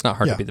letter, so it's not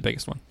hard Yeah. to be the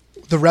biggest one.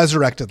 the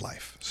resurrected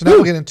life. So now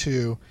we'll get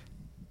into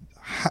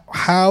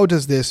how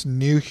does this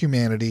new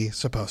humanity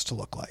supposed to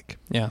look like?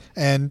 Yeah.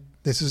 And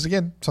this is,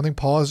 again, something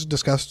Paul has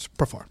discussed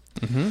before.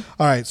 Mm-hmm.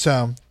 All right.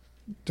 So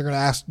they're going to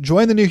ask,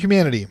 join the new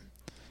humanity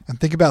and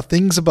think about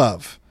things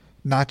above,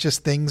 not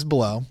just things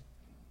below,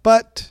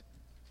 but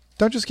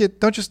don't just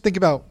think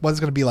about what it's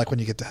going to be like when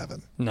you get to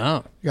heaven.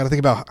 No. You got to think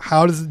about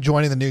how does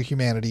joining the new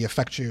humanity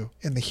affect you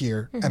in the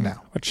here and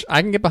now. Which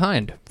I can get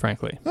behind,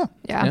 frankly. Oh,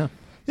 Yeah.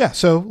 yeah.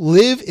 So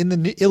live in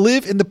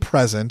the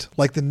present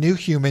like the new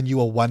human you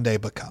will one day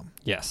become.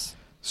 Yes.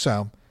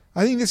 So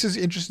I think this is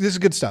interesting. This is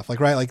good stuff. Like,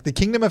 right, like the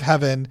kingdom of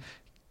heaven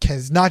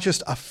is not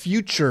just a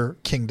future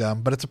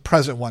kingdom, but it's a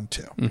present one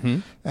too. Mm-hmm.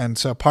 And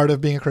so part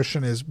of being a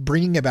Christian is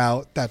bringing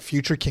about that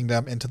future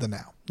kingdom into the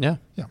now. Yeah.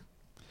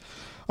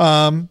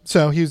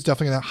 So he was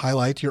definitely going to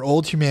highlight your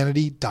old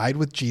humanity died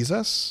with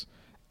Jesus,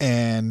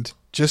 and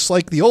just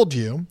like the old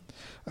you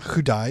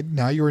who died,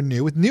 now you are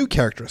new with new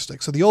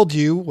characteristics. So the old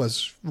you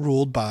was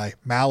ruled by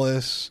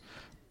malice,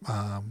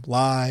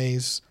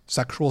 lies,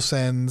 sexual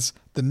sins.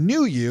 The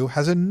new you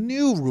has a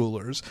new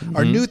rulers,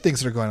 are new things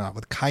that are going on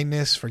with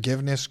kindness,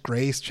 forgiveness,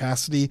 grace,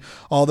 chastity,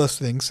 all those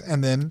things.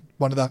 And then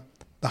one of the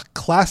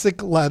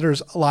classic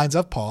lines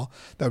of Paul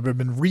that have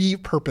been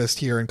repurposed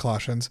here in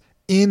Colossians: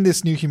 in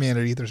this new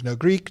humanity, there's no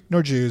Greek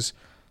nor Jews,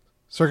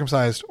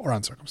 circumcised or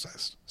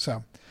uncircumcised.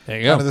 So there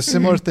you go. Kind of the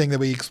similar thing that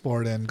we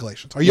explored in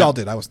Galatians. Or y'all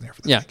did. I wasn't there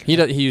for that.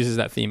 Yeah, he uses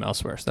that theme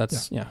elsewhere. So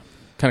that's kind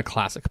of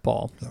classic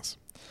Paul. Yes.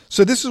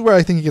 So this is where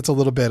I think it gets a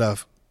little bit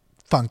of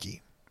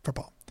funky for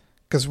Paul,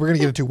 because we're going to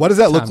get into what does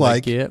that look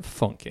like. Get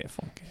funky.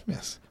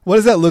 Yes. What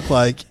does that look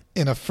like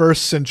in a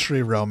first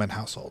century Roman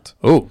household?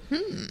 Oh.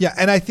 Yeah,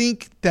 and I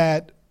think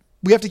that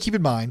we have to keep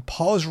in mind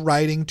Paul is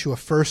writing to a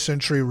first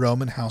century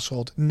Roman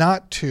household,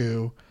 not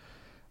to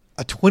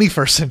a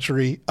 21st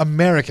century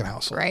American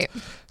household. Right.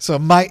 So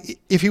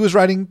if he was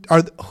writing,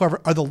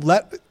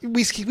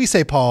 we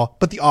say Paul,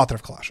 but the author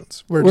of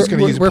Colossians. We're just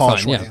going to use Paul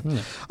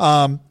shorthand.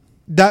 Yeah.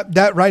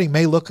 That writing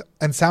may look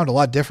and sound a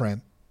lot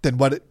different than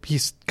what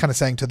he's kind of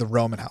saying to the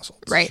Roman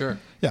households. Right. Sure.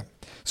 Yeah.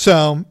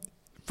 So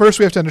first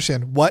we have to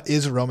understand, what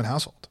is a Roman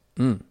household?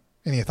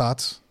 Any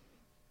thoughts?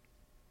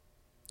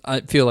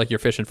 I feel like you're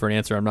fishing for an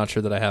answer. I'm not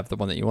sure that I have the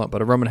one that you want,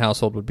 but a Roman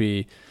household would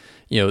be,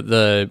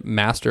 the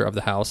master of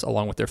the house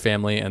along with their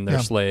family and their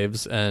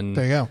slaves and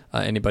there you go.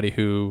 Anybody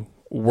who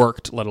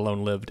worked, let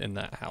alone lived in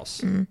that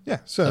house. Yeah.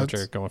 So that's what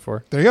you're going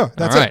for. There you go.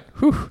 That's all right. it.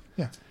 Whew.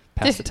 Yeah.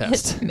 Pass the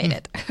test. Made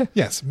it.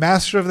 Yes.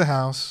 Master of the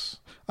house.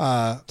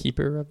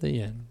 Keeper of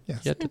the inn.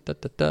 Yes. That's a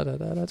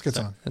good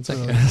song. That's a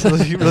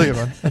really good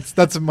one.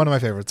 That's one of my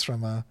favorites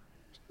from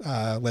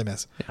Les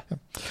Mis.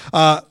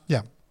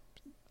 Yeah.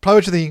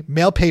 Probably to the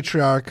male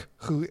patriarch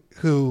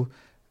who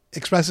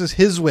expresses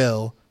his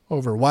will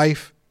over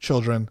wife,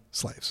 children,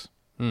 slaves.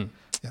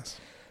 Yes.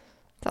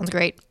 Sounds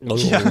great.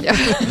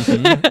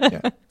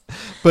 Yeah.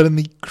 But in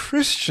the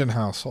Christian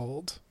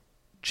household,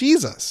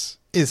 Jesus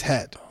is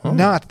head,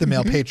 not the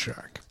male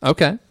patriarch.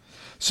 Okay.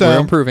 So we're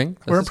improving.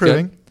 We're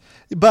improving.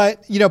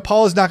 But,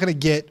 Paul is not going to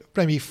get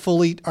maybe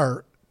fully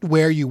or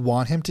where you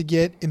want him to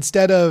get.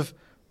 Instead of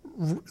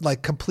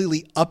like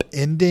completely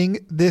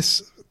upending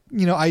this,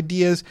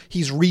 ideas,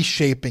 he's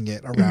reshaping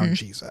it around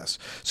Jesus.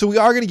 So we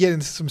are going to get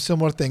into some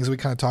similar things we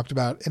kind of talked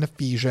about in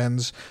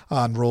Ephesians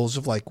on roles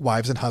of like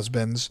wives and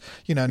husbands.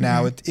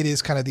 Now it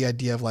is kind of the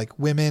idea of like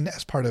women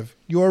as part of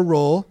your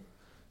role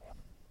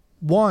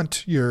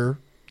want your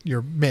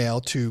male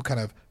to kind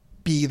of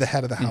be the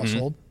head of the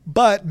household,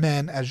 but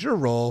men as your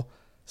role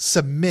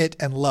submit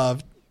and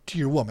love to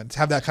your woman, to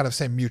have that kind of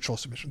same mutual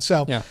submission.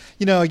 So,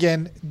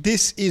 again,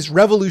 this is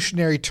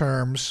revolutionary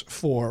terms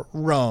for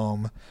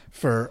Rome.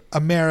 For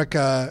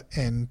America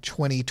in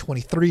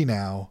 2023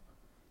 now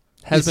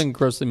has been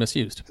grossly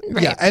misused.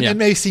 Right. Yeah, and it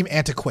may seem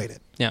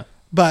antiquated. Yeah.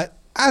 But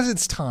as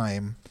its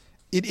time,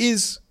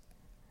 it's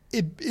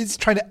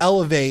trying to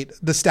elevate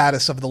the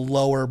status of the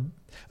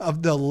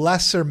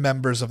lesser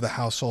members of the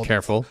household.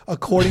 Careful.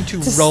 According to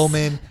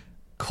Roman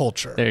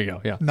culture. There you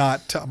go. Yeah.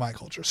 Not to my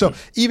culture. So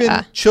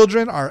even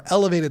children are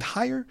elevated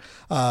higher,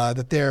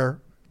 that they're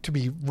to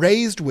be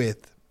raised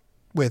with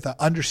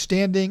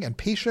understanding and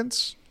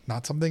patience.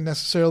 Not something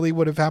necessarily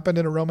would have happened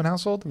in a Roman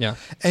household. Yeah.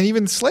 And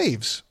even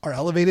slaves are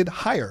elevated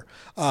higher,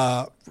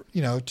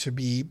 to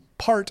be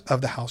part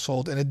of the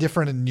household in a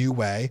different and new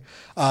way.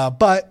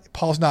 But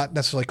Paul's not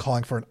necessarily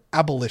calling for an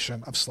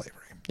abolition of slavery.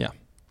 Yeah.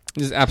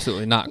 He's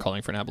absolutely not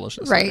calling for an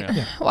abolition of right. slavery.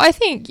 Yeah. Well, I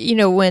think,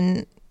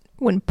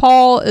 when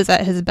Paul is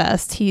at his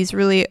best, he's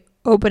really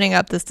opening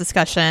up this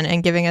discussion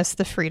and giving us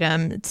the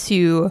freedom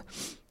to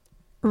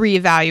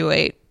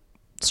reevaluate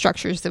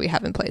structures that we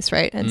have in place,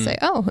 right? And say,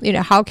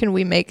 how can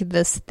we make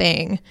this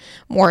thing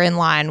more in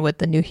line with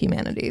the new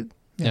humanity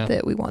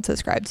that we want to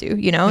ascribe to?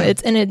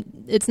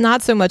 It's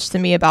not so much to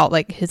me about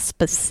like his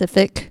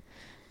specific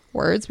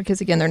words,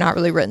 because again, they're not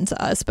really written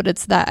to us, but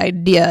it's that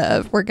idea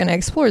of we're going to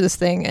explore this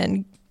thing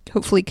and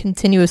hopefully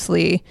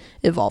continuously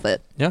evolve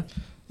it. Yeah.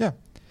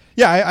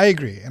 Yeah, I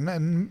agree.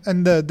 And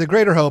the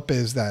greater hope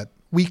is that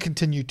we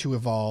continue to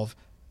evolve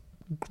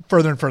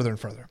further and further and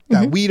further.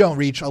 That we don't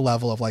reach a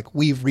level of like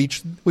we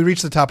reached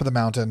the top of the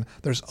mountain.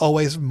 There's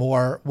always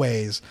more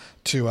ways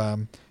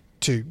to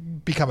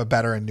become a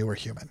better and newer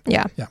human.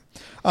 Yeah. Yeah.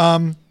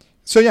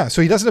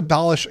 So he doesn't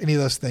abolish any of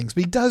those things,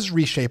 but he does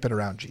reshape it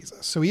around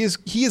Jesus. So he is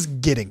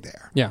getting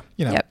there. Yeah.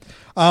 Yep.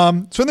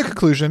 So in the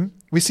conclusion,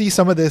 we see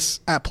some of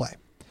this at play.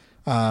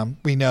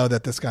 We know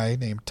that this guy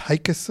named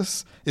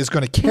Tychicus is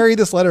going to carry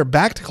this letter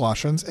back to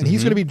Colossians, and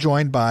he's going to be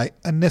joined by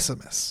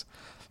Onesimus.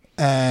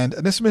 And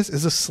Onesimus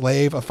is a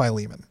slave of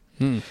Philemon.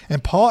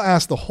 And Paul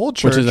asked the whole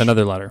church, which is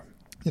another letter,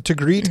 to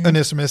greet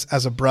Onesimus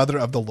as a brother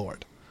of the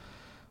Lord.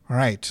 All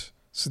right.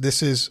 So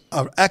this is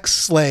an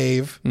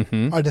ex-slave,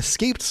 Mm-hmm. an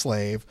escaped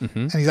slave, Mm-hmm.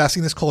 and he's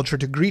asking this culture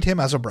to greet him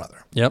as a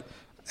brother. Yep.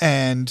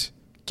 And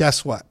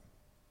guess what?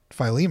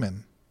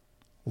 Philemon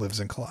lives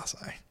in Colossae.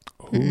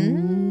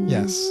 Ooh.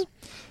 Yes.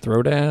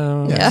 Throw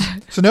down. Yes. Yeah.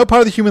 So no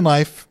part of the human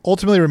life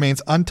ultimately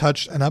remains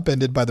untouched and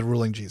upended by the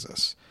ruling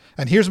Jesus.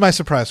 And here's my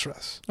surprise for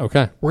us.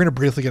 Okay. We're going to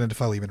briefly get into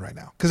Philemon right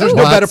now because there's Ooh.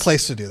 no What? better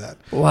place to do that.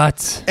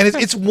 What? And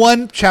it's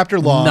one chapter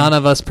long. None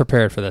of us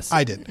prepared for this.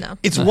 I did. No.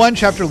 It's one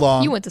chapter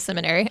long. You went to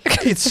seminary.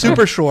 It's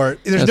super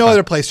short. There's That's no fine.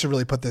 other place to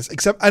really put this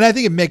except, and I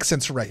think it makes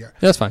sense right here.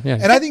 That's fine. Yeah.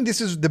 And I think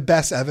this is the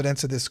best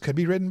evidence that this could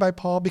be written by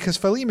Paul because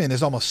Philemon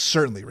is almost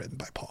certainly written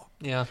by Paul.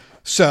 yeah.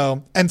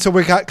 So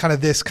we got kind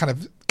of this kind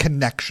of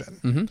connection.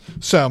 Mm-hmm.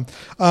 So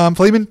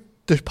Philemon,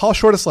 Paul's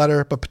shortest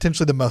letter, but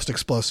potentially the most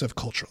explosive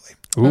culturally.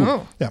 Ooh.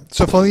 Oh. Yeah.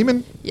 So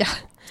Philemon Yeah.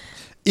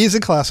 is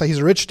in Colossae. He's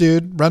a rich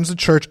dude, runs the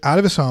church out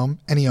of his home,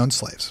 and he owns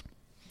slaves.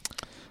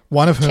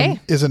 One of whom Okay.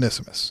 is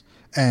Onesimus.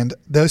 And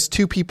those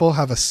two people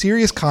have a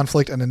serious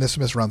conflict, and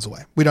Onesimus runs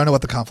away. We don't know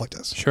what the conflict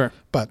is, Sure.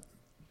 but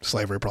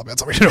slavery probably had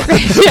something to do with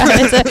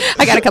it. Yeah.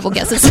 I got a couple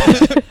guesses.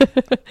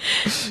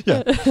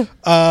 Yeah.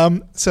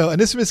 So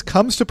Onesimus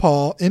comes to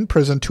Paul in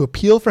prison to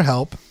appeal for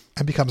help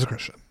and becomes a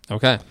Christian.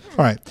 Okay.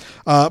 All right.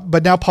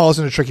 But now Paul's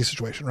in a tricky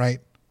situation, right?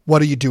 What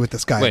do you do with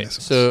this guy? Wait.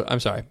 Onesimus? So I'm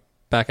sorry.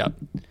 Back up.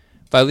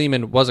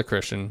 Philemon was a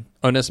Christian.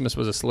 Onesimus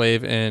was a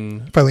slave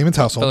in Philemon's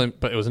household, Philemon,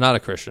 but it was not a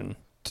Christian.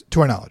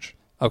 to our knowledge.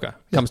 Okay.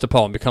 Comes to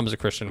Paul and becomes a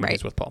Christian when Right.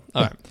 he's with Paul.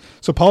 All right.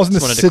 So Paul's in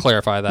Just this wanted to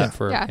clarify that yeah.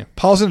 for Yeah.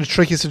 Paul's in a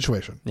tricky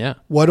situation. Yeah.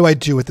 What do I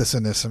do with this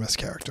Onesimus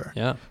character?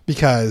 Yeah.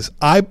 Because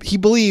he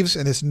believes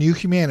in this new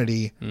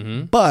humanity,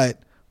 Mm-hmm.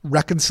 but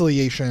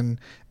reconciliation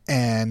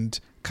and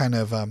kind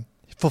of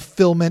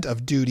fulfillment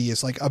of duty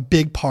is like a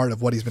big part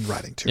of what he's been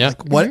writing to. Yeah.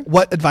 Like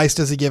what advice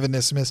does he give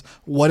Onesimus?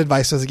 What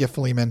advice does he give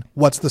Philemon?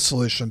 What's the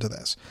solution to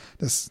this?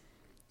 Does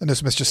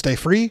Onesimus just stay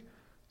free?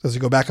 Does he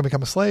go back and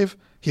become a slave?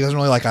 He doesn't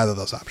really like either of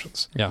those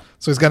options. Yeah.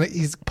 So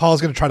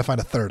Paul's gonna try to find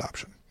a third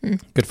option.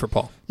 Good for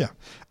Paul. Yeah.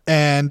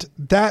 And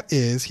that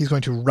is he's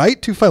going to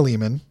write to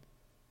Philemon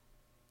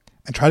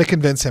and try to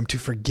convince him to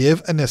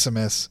forgive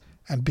Onesimus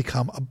and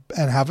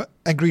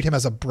and greet him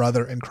as a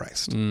brother in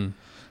Christ. Mm.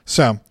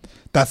 So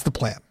that's the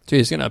plan. So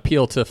he's going to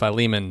appeal to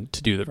Philemon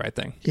to do the right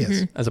thing. He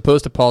is. As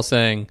opposed to Paul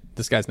saying,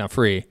 this guy's not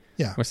free.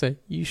 Yeah. I'm going to say,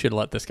 you should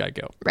let this guy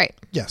go. Right.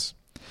 Yes.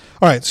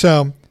 All right.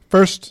 So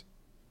first,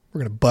 we're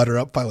going to butter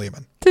up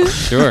Philemon.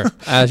 Sure.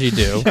 As you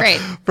do. Great.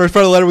 First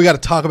part of the letter, we got to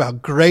talk about how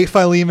great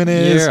Philemon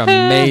is. You're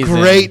amazing.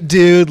 Great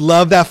dude.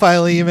 Love that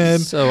Philemon.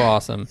 So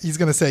awesome. He's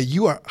going to say,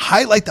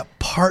 highlight the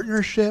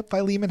partnership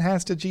Philemon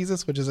has to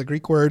Jesus, which is a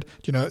Greek word.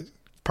 Do you know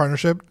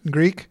partnership in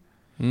Greek?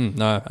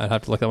 No, I'd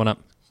have to look that one up.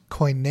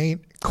 Koinonia,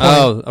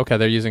 Okay.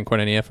 They're using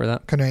koinonia for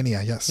that?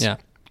 yes. Yeah.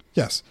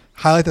 Yes.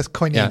 Highlight this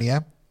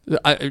koinonia.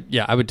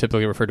 I would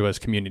typically refer to it as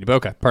community, but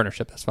okay.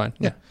 Partnership. That's fine.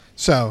 Yeah.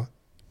 So,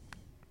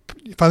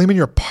 Philemon,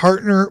 you're a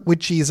partner with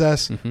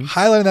Jesus. Mm-hmm.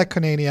 Highlighting that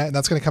koinonia, and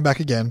that's going to come back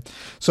again.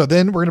 So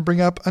then we're going to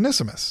bring up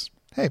Onesimus.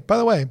 Hey, by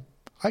the way,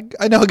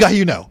 I know a guy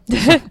you know.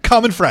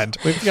 Common friend.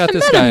 We've got I'm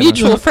this not guy. a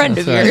mutual friend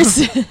of That's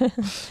right.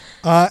 yours.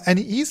 And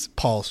he's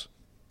Paul's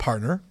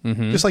partner.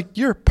 Mhm. Just like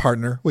you're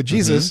partner with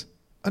Jesus.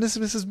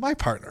 Onesimus is my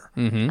partner.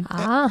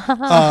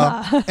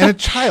 Mm-hmm. And a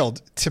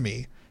child to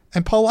me.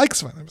 And Paul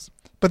likes him.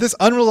 But this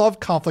unresolved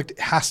conflict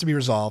has to be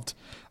resolved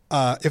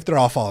if they're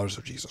all followers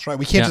of Jesus, right?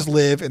 We can't Yeah. just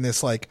live in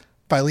this like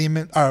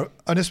Philemon or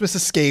Onesimus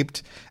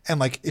escaped and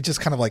like it just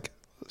kind of like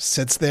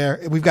sits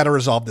there. We've got to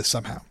resolve this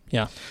somehow.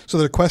 Yeah. So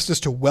the request is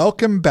to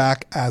welcome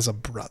back as a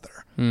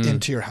brother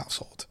into your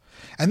household.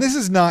 And this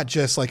is not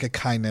just like a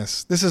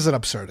kindness. This is an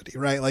absurdity,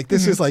 right? Like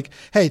this is like,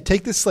 hey,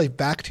 take this slave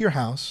back to your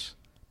house,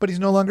 but he's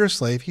no longer a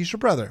slave. He's your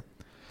brother.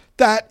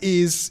 That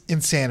is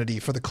insanity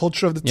for the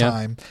culture of the Yeah.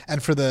 time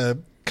and for the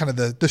kind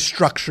of the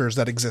structures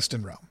that exist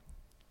in Rome.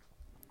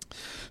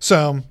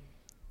 So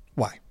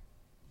why?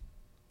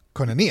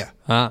 Koinonia,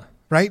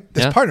 right?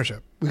 This Yeah.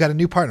 partnership. We got a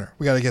new partner.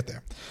 We got to get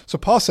there. So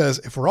Paul says,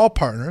 if we're all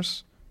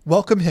partners,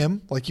 welcome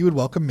him like you would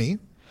welcome me.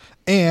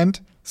 And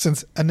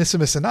since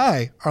Onesimus and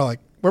I are like,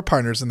 we're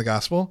partners in the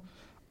gospel,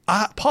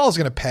 Paul's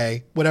going to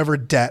pay whatever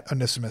debt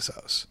Onesimus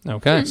owes.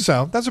 Okay.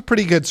 So that's a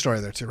pretty good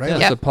story there too, right? Yeah,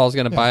 Like, so Paul's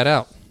going to buy it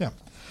out. yeah.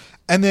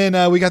 And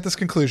then we got this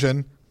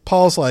conclusion.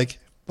 Paul's like,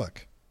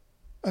 look,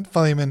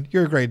 Philemon,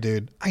 you're a great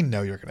dude. I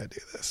know you're going to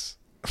do this.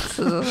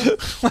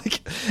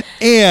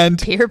 And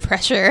Peer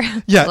pressure.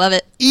 yeah, Love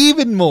it.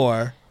 even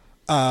more,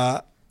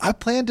 I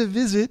plan to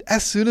visit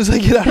as soon as I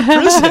get out of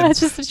prison.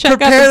 Just to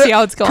check out and see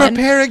how it's going.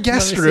 Prepare a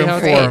guest Let me see room how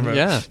for it's me. going.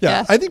 Yeah.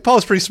 Yeah. I think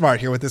Paul's pretty smart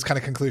here with this kind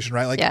of conclusion,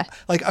 right? Like, Yeah.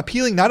 like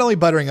appealing, not only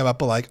buttering him up,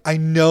 but like, I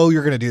know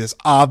you're going to do this,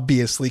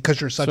 obviously,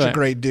 because you're such That's a right.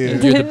 great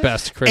dude. You're the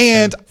best Christian.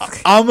 And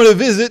I'm going to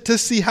visit to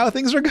see how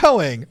things are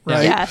going,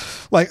 right? Yeah.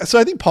 Like, so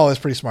I think Paul is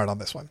pretty smart on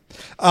this one.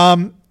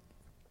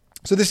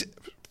 So this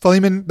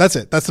Philemon, that's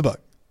it. That's the book.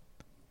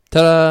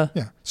 Ta-da.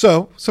 Yeah.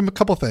 So a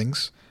couple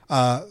things.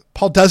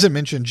 Paul doesn't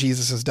mention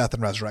Jesus' death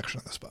and resurrection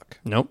in this book.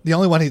 Nope. The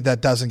only one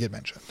that doesn't get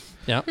mentioned.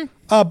 Yeah.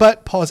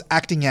 But Paul is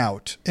acting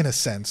out, in a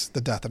sense,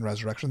 the death and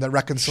resurrection, that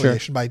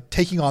reconciliation by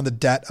taking on the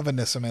debt of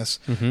Onesimus.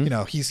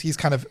 He's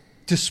kind of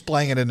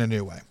displaying it in a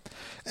new way.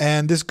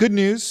 And this good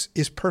news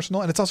is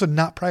personal, and it's also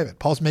not private.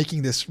 Paul's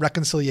making this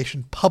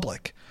reconciliation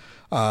public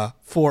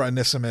for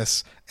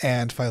Onesimus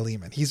and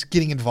Philemon. He's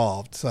getting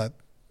involved to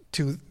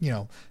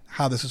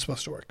how this is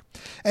supposed to work.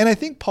 And I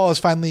think Paul is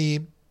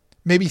finally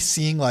maybe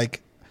seeing,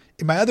 like,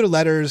 in my other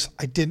letters,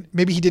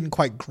 maybe he didn't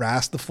quite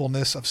grasp the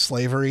fullness of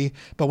slavery,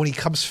 but when he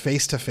comes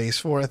face to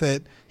face with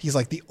it, he's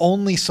like, the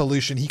only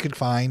solution he could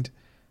find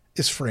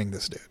is freeing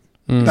this dude.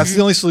 Mm. That's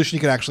the only solution he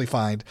could actually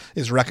find,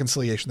 is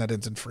reconciliation that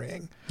ends in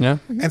freeing. Yeah.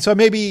 And so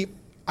maybe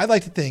I'd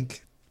like to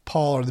think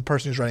Paul, or the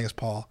person who's writing as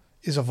Paul,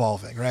 is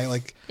evolving, right?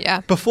 Like,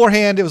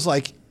 beforehand, it was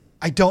like,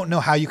 I don't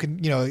know how you can,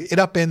 it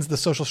upends the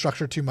social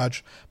structure too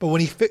much. But when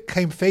he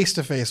came face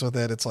to face with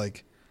it, it's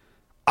like,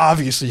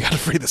 obviously you got to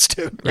free this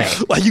dude.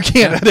 Right. Like, you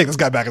can't take this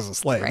guy back as a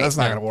slave. Right. That's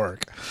not going to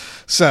work.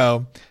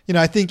 So,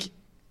 I think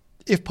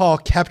if Paul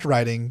kept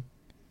writing,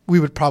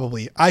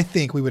 I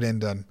think we would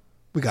end on,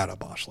 we got to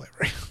abolish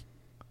slavery.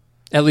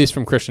 At least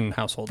from Christian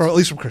households. Or at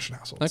least from Christian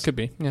households. That could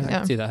be. Yeah. I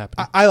can see that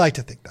happening. I like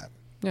to think that.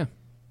 Yeah.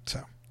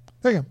 So,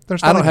 there you go.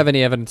 I don't have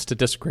any evidence to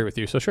disagree with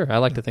you, so sure, I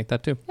like to think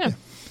that too. Yeah.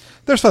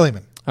 There's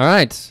Philemon. All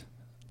right.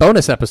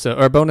 Bonus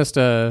episode, or bonus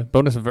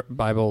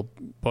Bible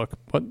book.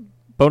 What?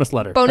 Bonus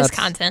letter. Bonus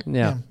content.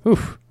 Yeah.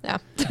 Oof. Yeah.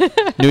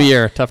 New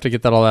year. Tough to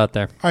get that all out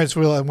there. All right, so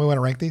we want to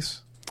rank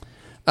these?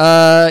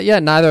 Yeah,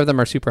 neither of them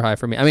are super high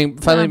for me. I mean,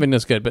 Philemon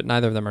is good, but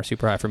neither of them are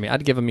super high for me.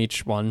 I'd give them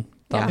each one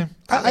thumb. Yeah.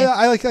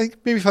 I like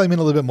maybe Philemon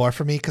a little bit more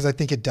for me, because I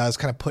think it does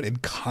kind of put in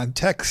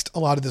context a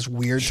lot of this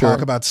weird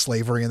talk about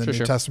slavery in the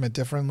New Testament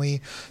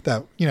differently.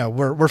 That,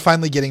 we're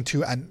finally getting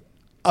to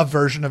a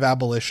version of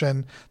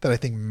abolition that I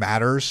think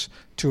matters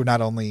to not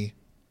only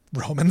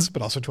Romans,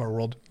 but also to our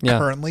world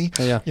currently.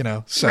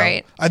 So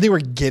I think we're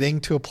getting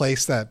to a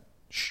place that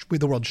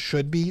the world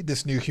should be,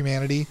 this new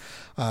humanity,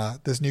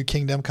 this new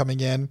kingdom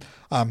coming in.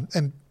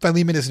 And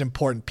Philemon is an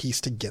important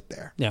piece to get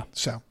there. Yeah.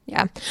 So.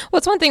 Yeah. Well,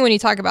 it's one thing when you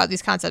talk about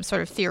these concepts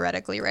sort of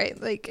theoretically,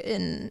 right? Like,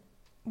 in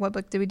what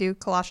book did we do?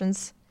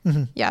 Colossians?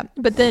 Mm-hmm. Yeah.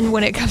 But then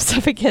when it comes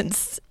up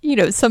against,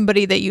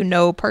 somebody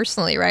that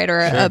personally, right?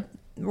 Or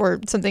or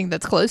something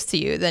that's close to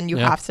you, then you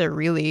have to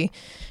really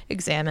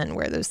examine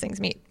where those things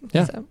meet.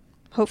 Yeah. So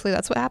hopefully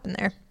that's what happened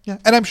there. Yeah.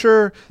 And I'm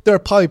sure there are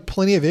probably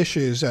plenty of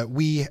issues that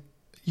we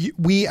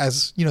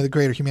as the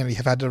greater humanity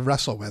have had to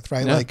wrestle with,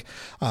 right? Like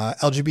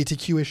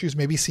LGBTQ issues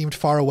maybe seemed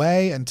far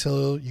away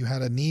until you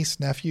had a niece,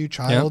 nephew,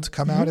 child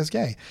come out as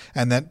gay,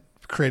 and that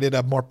created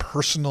a more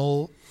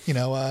personal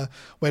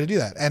way to do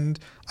that. And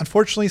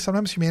unfortunately,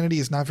 sometimes humanity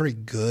is not very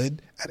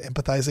good at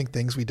empathizing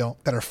things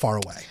that are far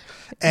away.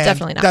 And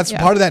definitely not. That's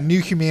part of that new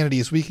humanity,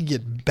 is we can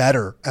get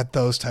better at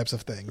those types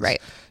of things.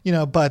 Right.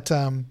 But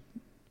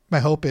my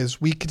hope is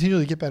we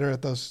continually get better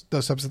at those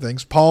types of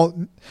things.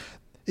 Paul,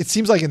 it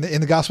seems like in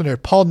the gospel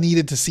narrative, Paul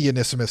needed to see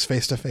Onesimus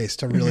face to face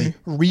to really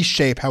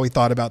reshape how he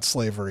thought about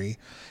slavery.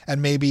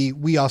 And maybe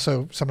we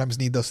also sometimes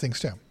need those things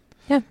too.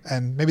 Yeah.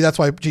 And maybe that's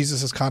why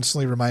Jesus is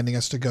constantly reminding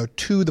us to go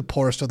to the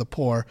poorest of the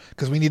poor,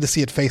 because we need to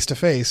see it face to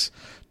face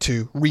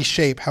to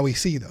reshape how we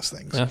see those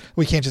things. Yeah.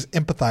 We can't just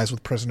empathize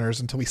with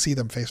prisoners until we see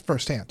them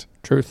firsthand.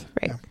 Truth.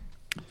 Right.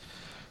 Yeah.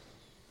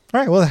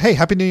 All right. Well, hey,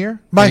 Happy New Year.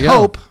 My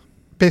hope,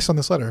 based on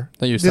this letter,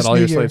 that you set all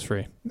your slaves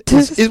free.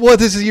 This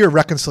is a year of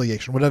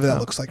reconciliation, whatever that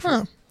looks like for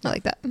you. I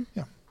like that.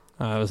 Yeah.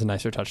 It was a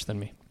nicer touch than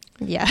me.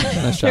 Yeah.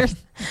 Nice job.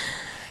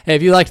 Hey,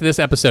 if you liked this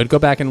episode, go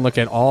back and look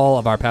at all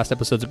of our past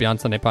episodes at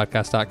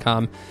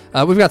BeyondSundayPodcast.com.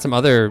 We've got some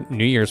other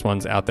New Year's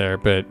ones out there,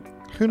 but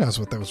who knows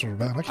what those were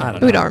about?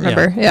 We don't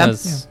remember. Yeah.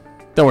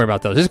 Don't worry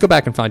about those. Just go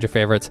back and find your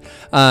favorites.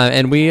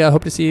 And we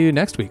hope to see you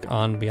next week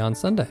on Beyond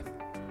Sunday.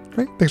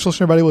 Great. Thanks for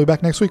listening, everybody. We'll be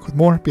back next week with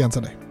more Beyond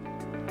Sunday.